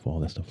charges and stuff, all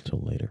that stuff until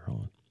later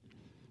on.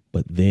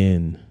 But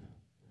then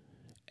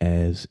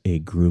as a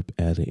group,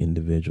 as an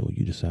individual,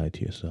 you decide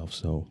to yourself,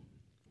 so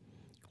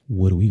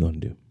what are we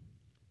going to do?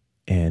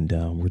 And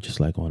we're just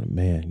like, on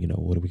man,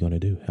 what are we going to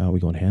do? How are we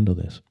going to handle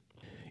this?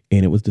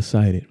 And it was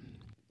decided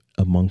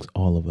amongst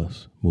all of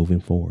us moving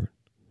forward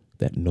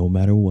that no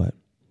matter what,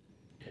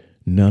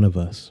 none of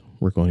us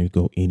we're going to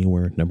go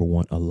anywhere, number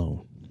one,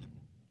 alone.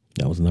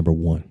 That was number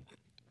one.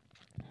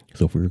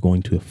 So if we were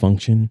going to a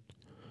function,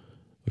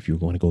 if you were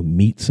going to go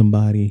meet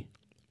somebody,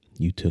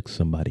 you took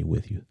somebody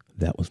with you.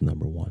 That was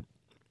number one.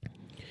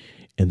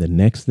 And the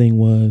next thing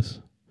was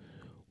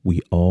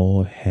we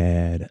all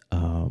had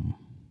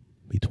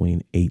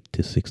between 8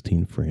 to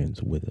 16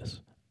 friends with us.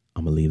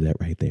 I'm going to leave that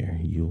right there.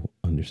 You'll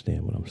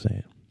understand what I'm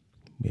saying.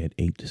 We had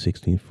 8 to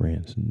 16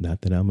 friends.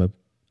 Not that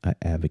I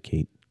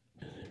advocate.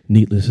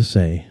 Needless to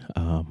say,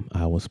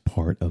 I was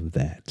part of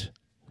that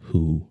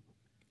who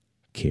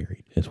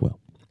carried as well.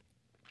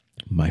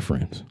 My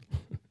friends.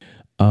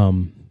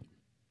 And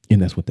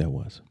that's what that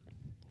was.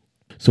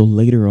 So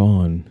later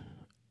on,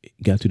 it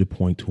got to the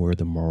point to where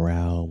the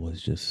morale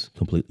was just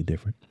completely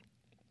different.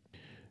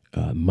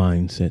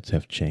 Mindsets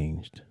have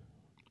changed.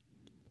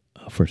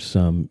 For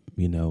some,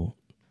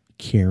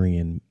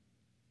 carrying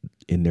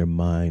in their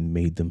mind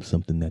made them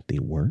something that they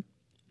weren't.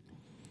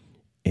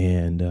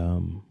 And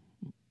a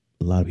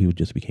lot of people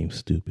just became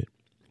stupid.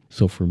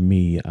 So for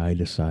me, I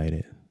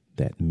decided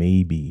that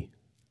maybe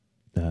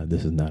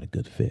this is not a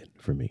good fit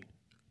for me.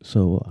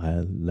 So I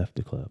left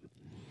the club.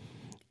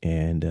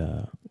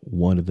 And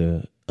one of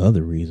the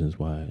other reasons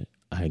why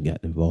I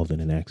got involved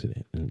in an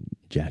accident and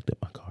jacked up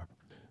my car.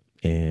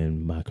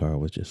 And my car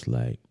was just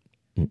like,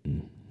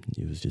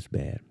 it was just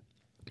bad.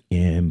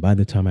 And by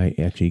the time I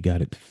actually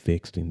got it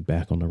fixed and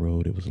back on the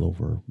road, it was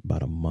over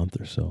about a month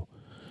or so.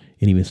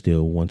 And even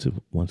still,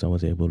 once I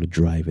was able to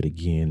drive it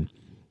again,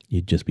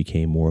 it just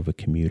became more of a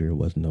commuter. It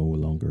was no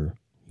longer,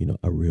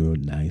 a real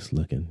nice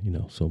looking,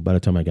 So by the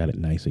time I got it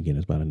nice again,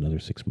 it's about another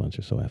 6 months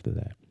or so after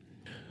that.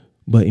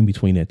 But in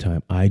between that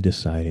time, I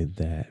decided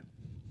that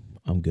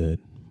I'm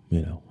good.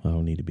 I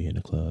don't need to be in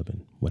a club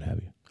and what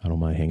have you. I don't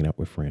mind hanging out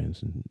with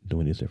friends and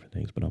doing these different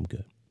things, but I'm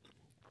good.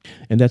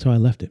 And that's how I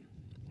left it.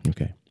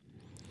 Okay.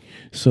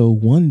 So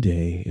one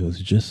day, it was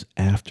just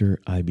after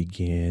I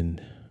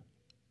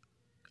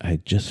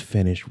had just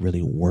finished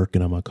really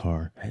working on my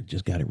car. I had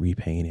just got it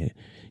repainted,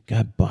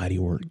 got body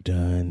work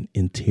done,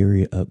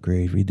 interior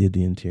upgrades, redid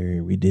the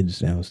interior, redid the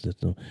sound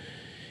system.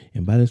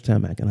 And by this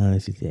time, I can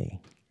honestly say,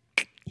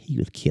 he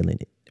was killing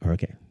it.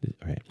 Okay.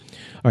 All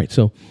right.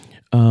 So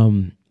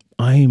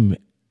I'm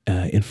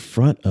in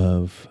front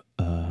of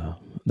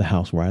the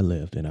house where I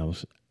lived, and I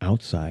was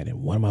outside,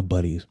 and one of my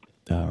buddies,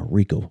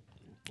 Rico,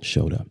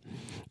 showed up.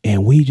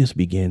 And we just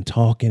began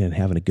talking and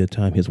having a good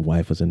time. His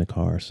wife was in the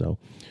car, so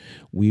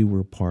we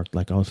were parked,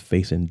 like I was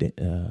facing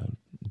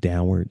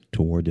downward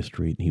toward the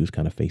street, and he was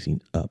kind of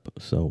facing up.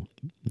 So,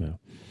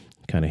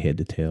 kind of head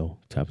to tail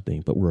type of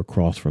thing, but we're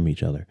across from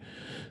each other.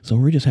 So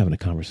we're just having a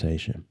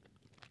conversation.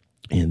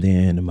 And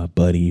then my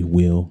buddy,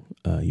 Will,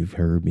 you've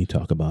heard me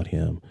talk about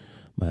him.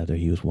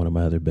 He was one of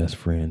my other best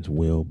friends,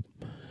 Will.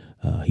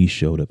 He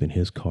showed up in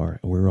his car,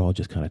 and we were all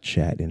just kind of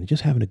chatting and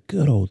just having a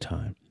good old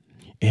time.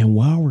 And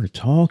while we're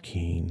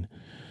talking,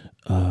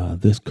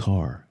 this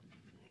car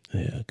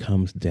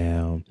comes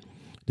down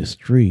the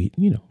street,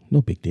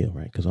 no big deal,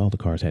 right? Because all the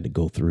cars had to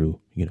go through,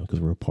 because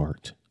we were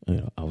parked.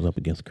 I was up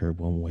against the curb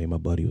one way. My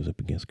buddy was up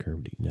against the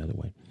curb the other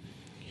way.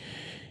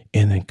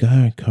 And then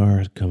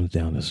car comes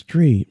down the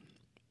street,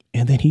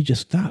 and then he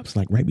just stops,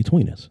 like right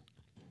between us,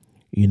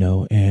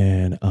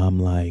 and I'm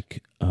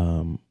like,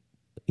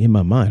 in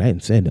my mind, I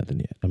hadn't said nothing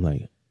yet. I'm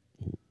like,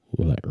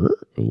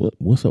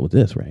 what's up with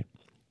this, right?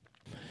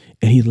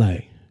 And he's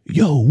like,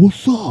 yo,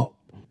 what's up?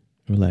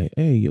 We're like,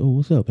 hey, yo,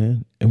 what's up,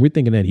 man? And we're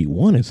thinking that he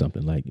wanted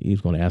something, like he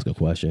was going to ask a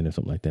question or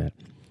something like that.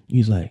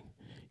 He's like,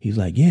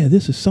 yeah,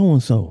 this is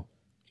so-and-so.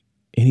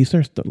 And he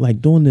starts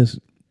doing this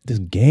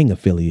gang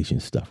affiliation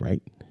stuff,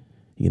 right?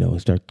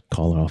 And start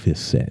calling off his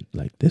set,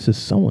 like, this is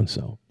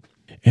so-and-so.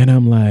 And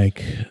I'm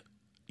like,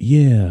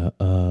 yeah,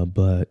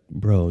 but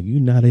bro, you're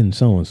not in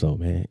so-and-so,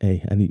 man.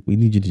 Hey, we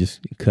need you to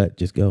just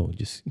go.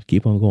 Just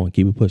keep on going.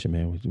 Keep it pushing,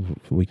 man.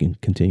 We can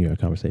continue our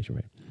conversation,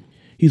 right?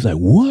 He's like,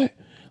 what?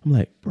 I'm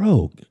like,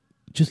 bro,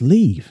 just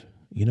leave,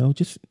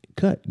 just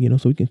cut,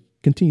 so we can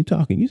continue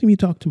talking. You see me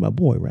talk to my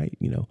boy, right?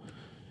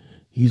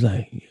 He's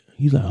like,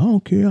 I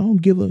don't care. I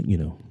don't give a,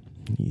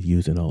 he's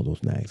using all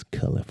those nice,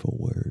 colorful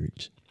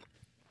words.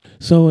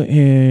 So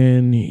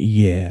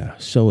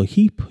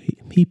he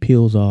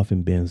peels off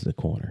and bends the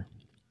corner.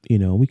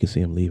 We can see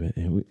him leaving,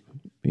 and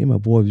me and my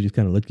boy, we just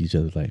kind of looked at each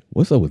other like,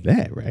 what's up with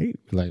that, right?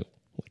 Like,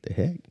 what the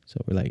heck?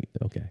 So we're like,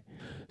 okay.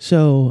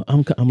 So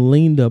I'm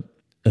leaned up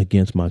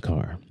against my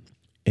car,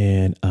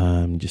 and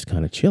I'm just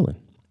kind of chilling.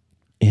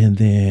 And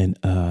then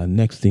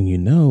next thing you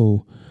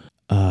know,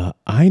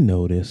 I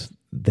noticed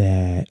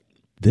that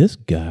this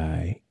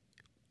guy,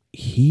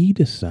 he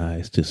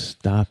decides to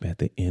stop at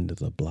the end of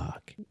the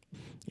block.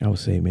 I would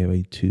say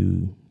maybe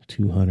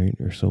 200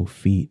 or so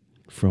feet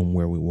from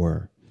where we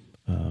were.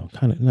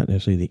 Kind of not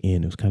necessarily the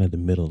end, it was kind of the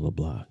middle of the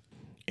block.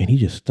 And he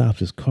just stops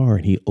his car,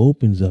 and he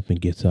opens up and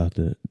gets out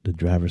the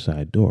driver's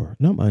side door.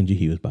 Now, mind you,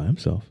 he was by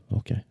himself.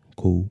 Okay,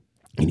 cool.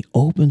 And he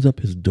opens up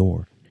his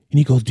door, and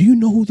he goes, do you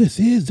know who this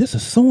is? This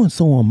is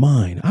so-and-so on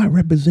mine. I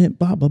represent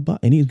blah, blah, blah.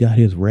 And he's got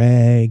his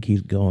rag.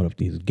 He's going up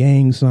these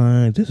gang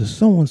signs. This is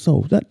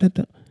so-and-so.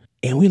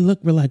 And we're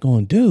like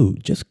going,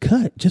 dude, just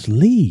cut, just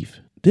leave.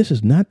 This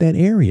is not that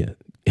area.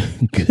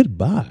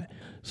 Goodbye.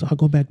 So I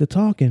go back to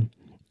talking,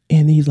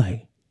 and he's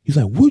like,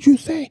 what'd you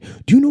say?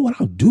 Do you know what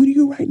I'll do to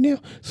you right now?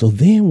 So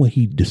then what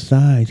he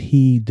decides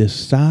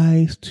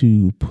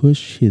to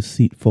push his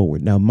seat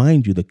forward. Now,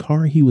 mind you, the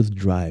car he was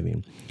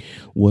driving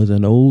was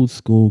an old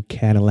school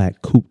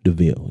Cadillac Coupe de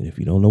Ville. And if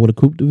you don't know what a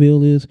Coupe de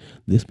Ville is,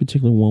 this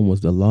particular one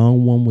was the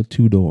long one with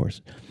 2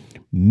 doors.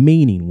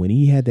 Meaning when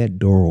he had that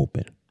door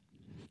open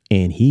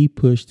and he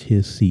pushed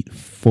his seat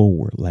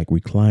forward, like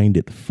reclined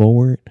it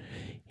forward,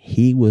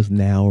 he was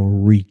now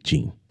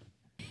reaching.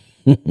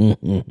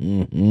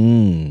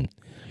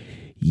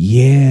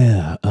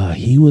 Yeah,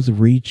 he was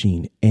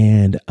reaching,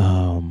 and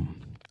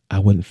I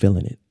wasn't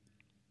feeling it.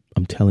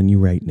 I'm telling you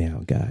right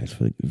now, guys,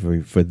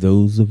 for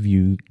those of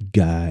you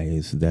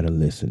guys that are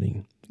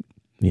listening,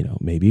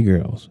 maybe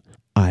girls,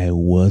 I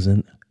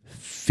wasn't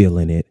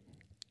feeling it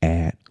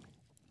at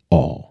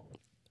all.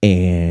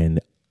 And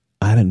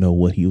I don't know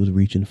what he was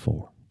reaching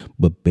for,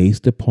 but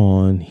based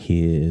upon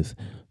his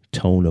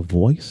tone of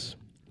voice,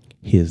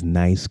 his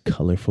nice,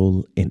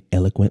 colorful, and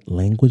eloquent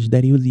language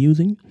that he was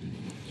using,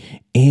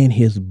 and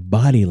his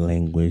body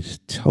language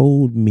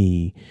told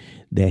me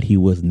that he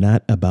was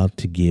not about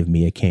to give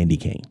me a candy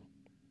cane.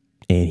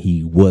 And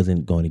he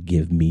wasn't going to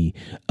give me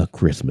a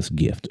Christmas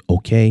gift.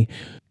 Okay.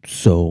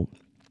 So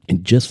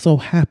it just so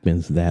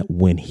happens that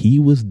when he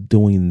was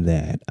doing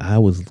that, I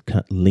was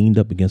leaned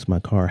up against my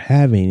car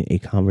having a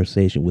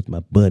conversation with my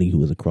buddy who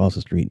was across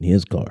the street in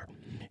his car.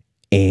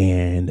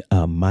 And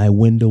my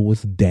window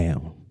was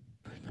down.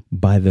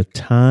 By the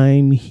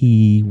time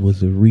he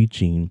was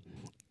reaching,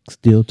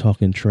 still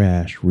talking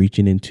trash,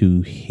 reaching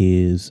into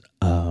his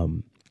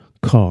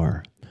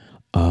car,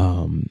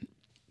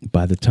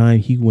 by the time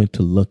he went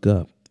to look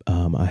up,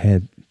 I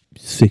had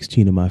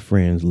 16 of my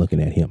friends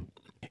looking at him.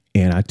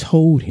 And I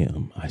told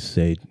him, I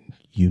said,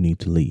 you need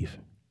to leave.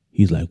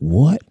 He's like,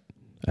 what?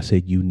 I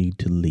said, you need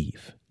to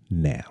leave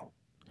now.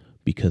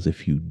 Because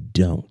if you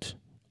don't,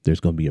 there's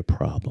going to be a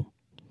problem.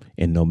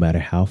 And no matter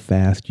how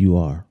fast you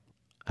are,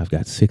 I've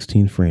got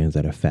 16 friends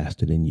that are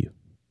faster than you.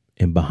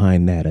 And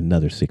behind that,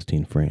 another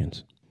 16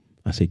 friends.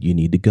 I said, you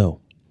need to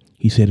go.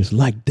 He said, it's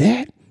like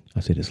that? I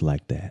said, it's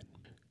like that.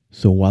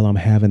 So while I'm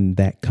having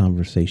that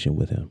conversation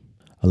with him,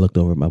 I looked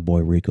over at my boy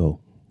Rico.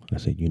 I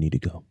said, you need to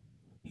go.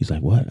 He's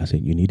like, what? I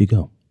said, you need to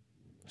go.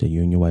 I said,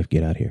 you and your wife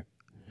get out here.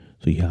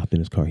 So he hopped in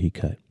his car. He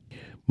cut.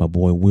 My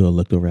boy Will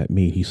looked over at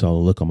me. He saw the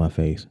look on my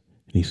face.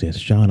 And he says,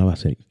 Sean, I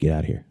said, get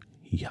out of here.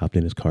 He hopped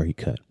in his car. He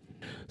cut.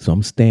 So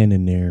I'm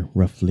standing there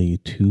roughly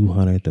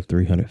 200 to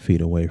 300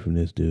 feet away from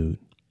this dude.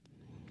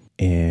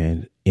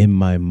 And in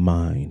my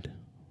mind,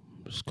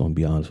 I'm just going to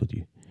be honest with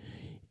you.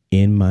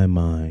 In my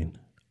mind,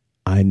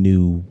 I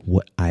knew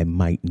what I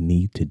might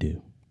need to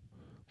do,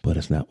 but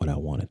it's not what I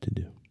wanted to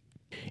do.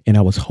 And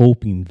I was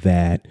hoping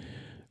that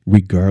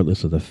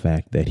regardless of the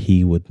fact that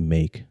he would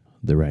make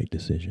the right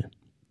decision.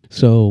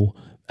 So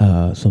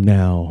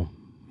now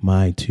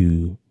my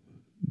 2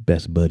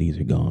 best buddies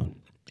are gone,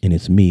 and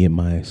it's me and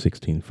my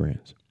 16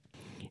 friends.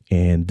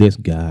 And this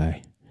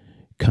guy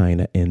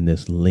kind of in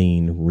this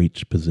lean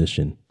reach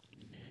position.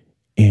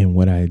 And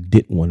what I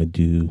didn't want to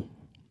do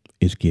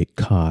is get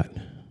caught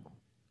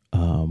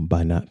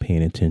by not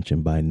paying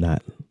attention, by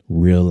not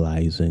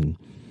realizing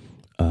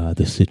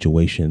the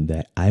situation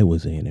that I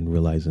was in and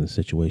realizing the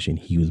situation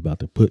he was about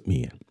to put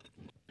me in.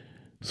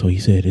 So he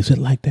said, is it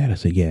like that? I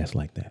said, yeah, it's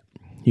like that.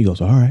 He goes,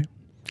 all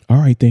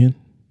right then.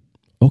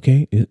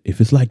 Okay,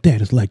 if it's like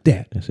that, it's like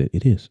that. I said,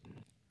 it is.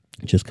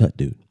 Just cut,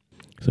 dude.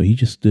 So he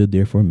just stood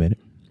there for a minute,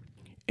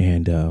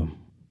 and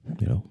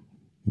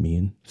me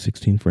and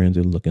 16 friends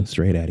are looking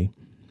straight at him,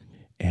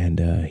 and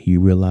he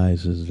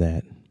realizes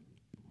that,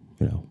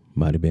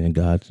 might have been in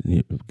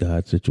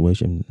God's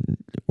situation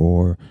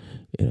or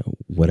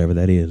whatever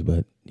that is,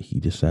 but he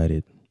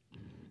decided,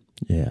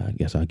 yeah, I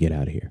guess I'll get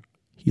out of here.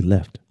 He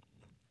left.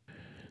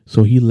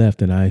 So he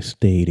left, and I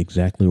stayed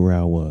exactly where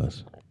I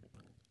was,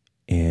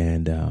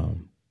 and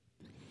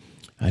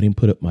I didn't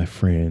put up my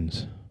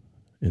friends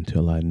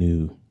until I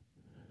knew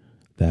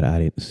that I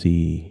didn't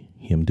see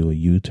him do a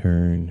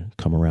U-turn,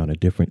 come around a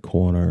different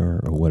corner,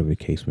 or whatever the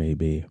case may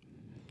be.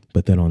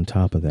 But then on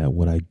top of that,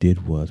 what I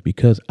did was,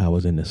 because I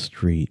was in the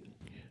street,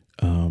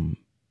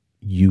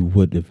 you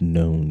would have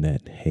known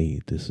that,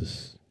 hey, this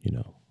is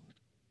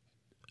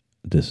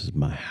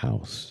my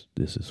house.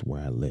 This is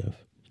where I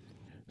live.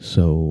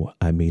 So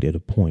I made it a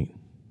point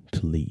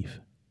to leave.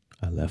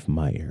 I left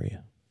my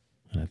area,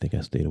 and I think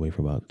I stayed away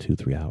for about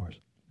 2-3 hours.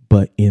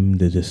 But in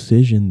the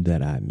decision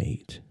that I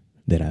made,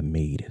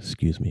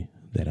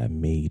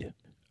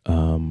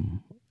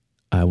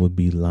 I would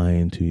be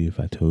lying to you if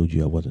I told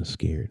you I wasn't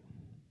scared.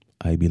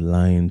 I'd be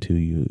lying to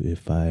you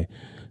if I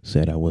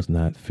said I was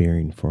not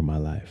fearing for my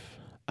life.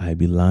 I'd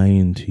be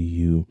lying to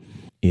you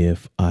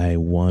if I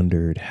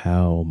wondered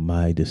how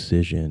my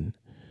decision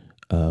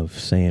of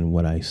saying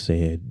what I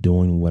said,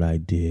 doing what I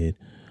did,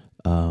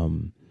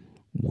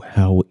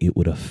 how it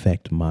would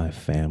affect my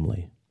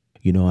family.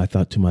 I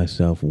thought to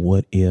myself,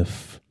 what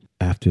if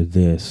after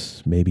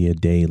this, maybe a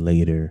day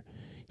later,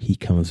 he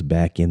comes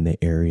back in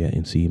the area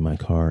and sees my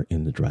car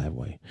in the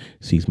driveway,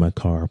 sees my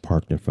car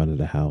parked in front of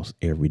the house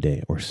every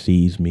day, or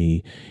sees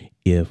me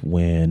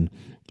when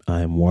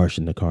I'm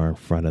washing the car in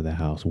front of the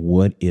house.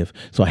 What if?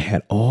 So I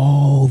had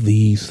all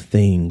these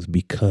things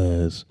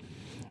because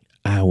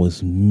I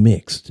was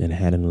mixed and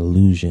had an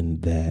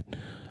illusion that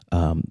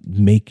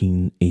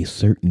making a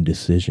certain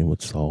decision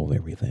would solve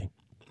everything.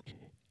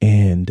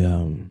 And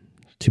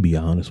to be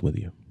honest with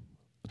you,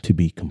 to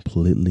be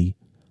completely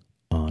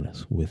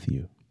honest with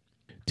you,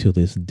 till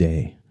this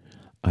day,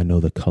 I know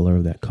the color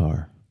of that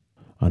car.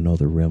 I know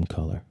the rim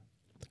color,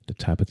 the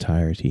type of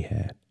tires he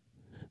had,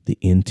 the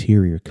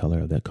interior color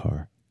of that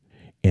car,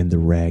 and the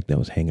rag that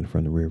was hanging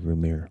from the rearview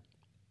mirror.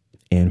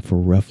 And for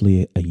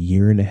roughly a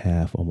year and a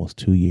half, almost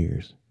 2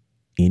 years,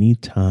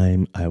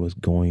 anytime I was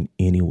going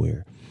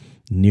anywhere,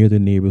 near the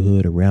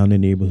neighborhood, around the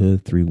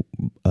neighborhood, 3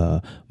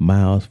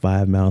 miles,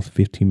 5 miles,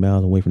 15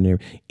 miles away from there,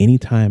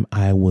 anytime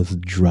I was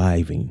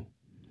driving,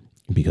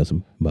 because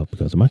of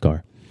my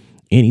car,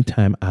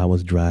 anytime I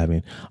was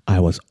driving,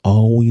 I was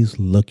always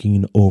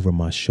looking over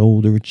my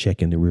shoulder,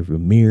 checking the rearview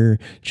mirror,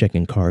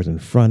 checking cars in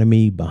front of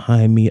me,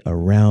 behind me,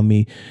 around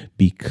me,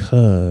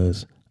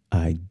 because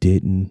I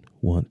didn't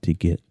want to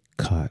get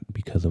caught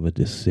because of a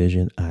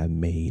decision I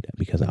made,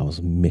 because I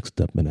was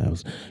mixed up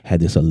and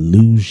had this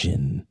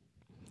illusion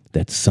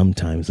that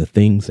sometimes the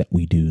things that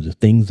we do, the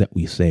things that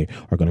we say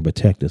are going to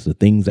protect us. The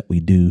things that we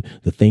do,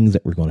 the things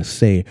that we're going to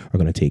say are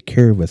going to take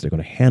care of us. They're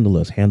going to handle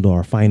us, handle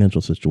our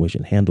financial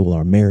situation, handle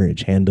our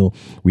marriage, handle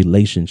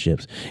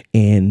relationships.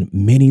 And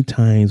many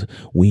times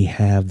we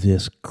have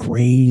this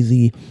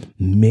crazy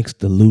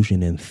mixed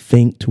illusion and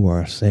think to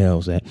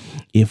ourselves that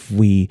if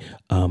we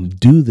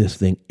do this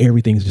thing,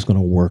 everything's just going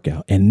to work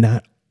out. And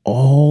not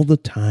all the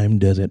time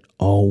does it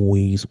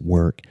always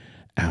work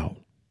out.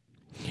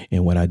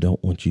 And what I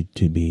don't want you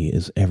to be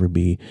is ever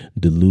be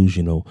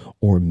delusional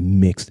or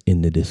mixed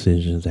in the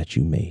decisions that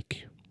you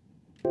make.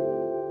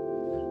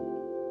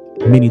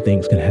 Many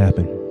things can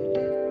happen.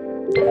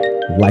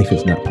 Life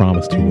is not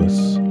promised to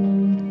us,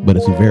 but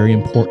it's very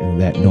important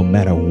that no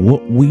matter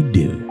what we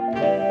do,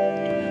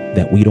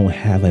 that we don't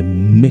have a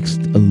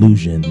mixed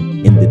illusion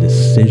in the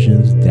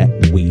decisions that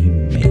we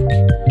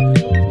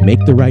make.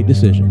 Make the right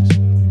decisions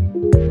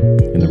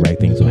and the right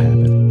things will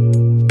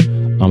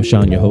happen. I'm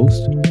Sean, your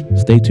host.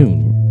 Stay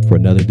tuned for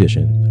another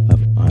edition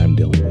of I'm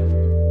Dealing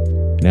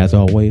With. And as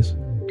always,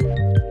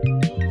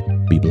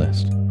 be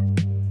blessed.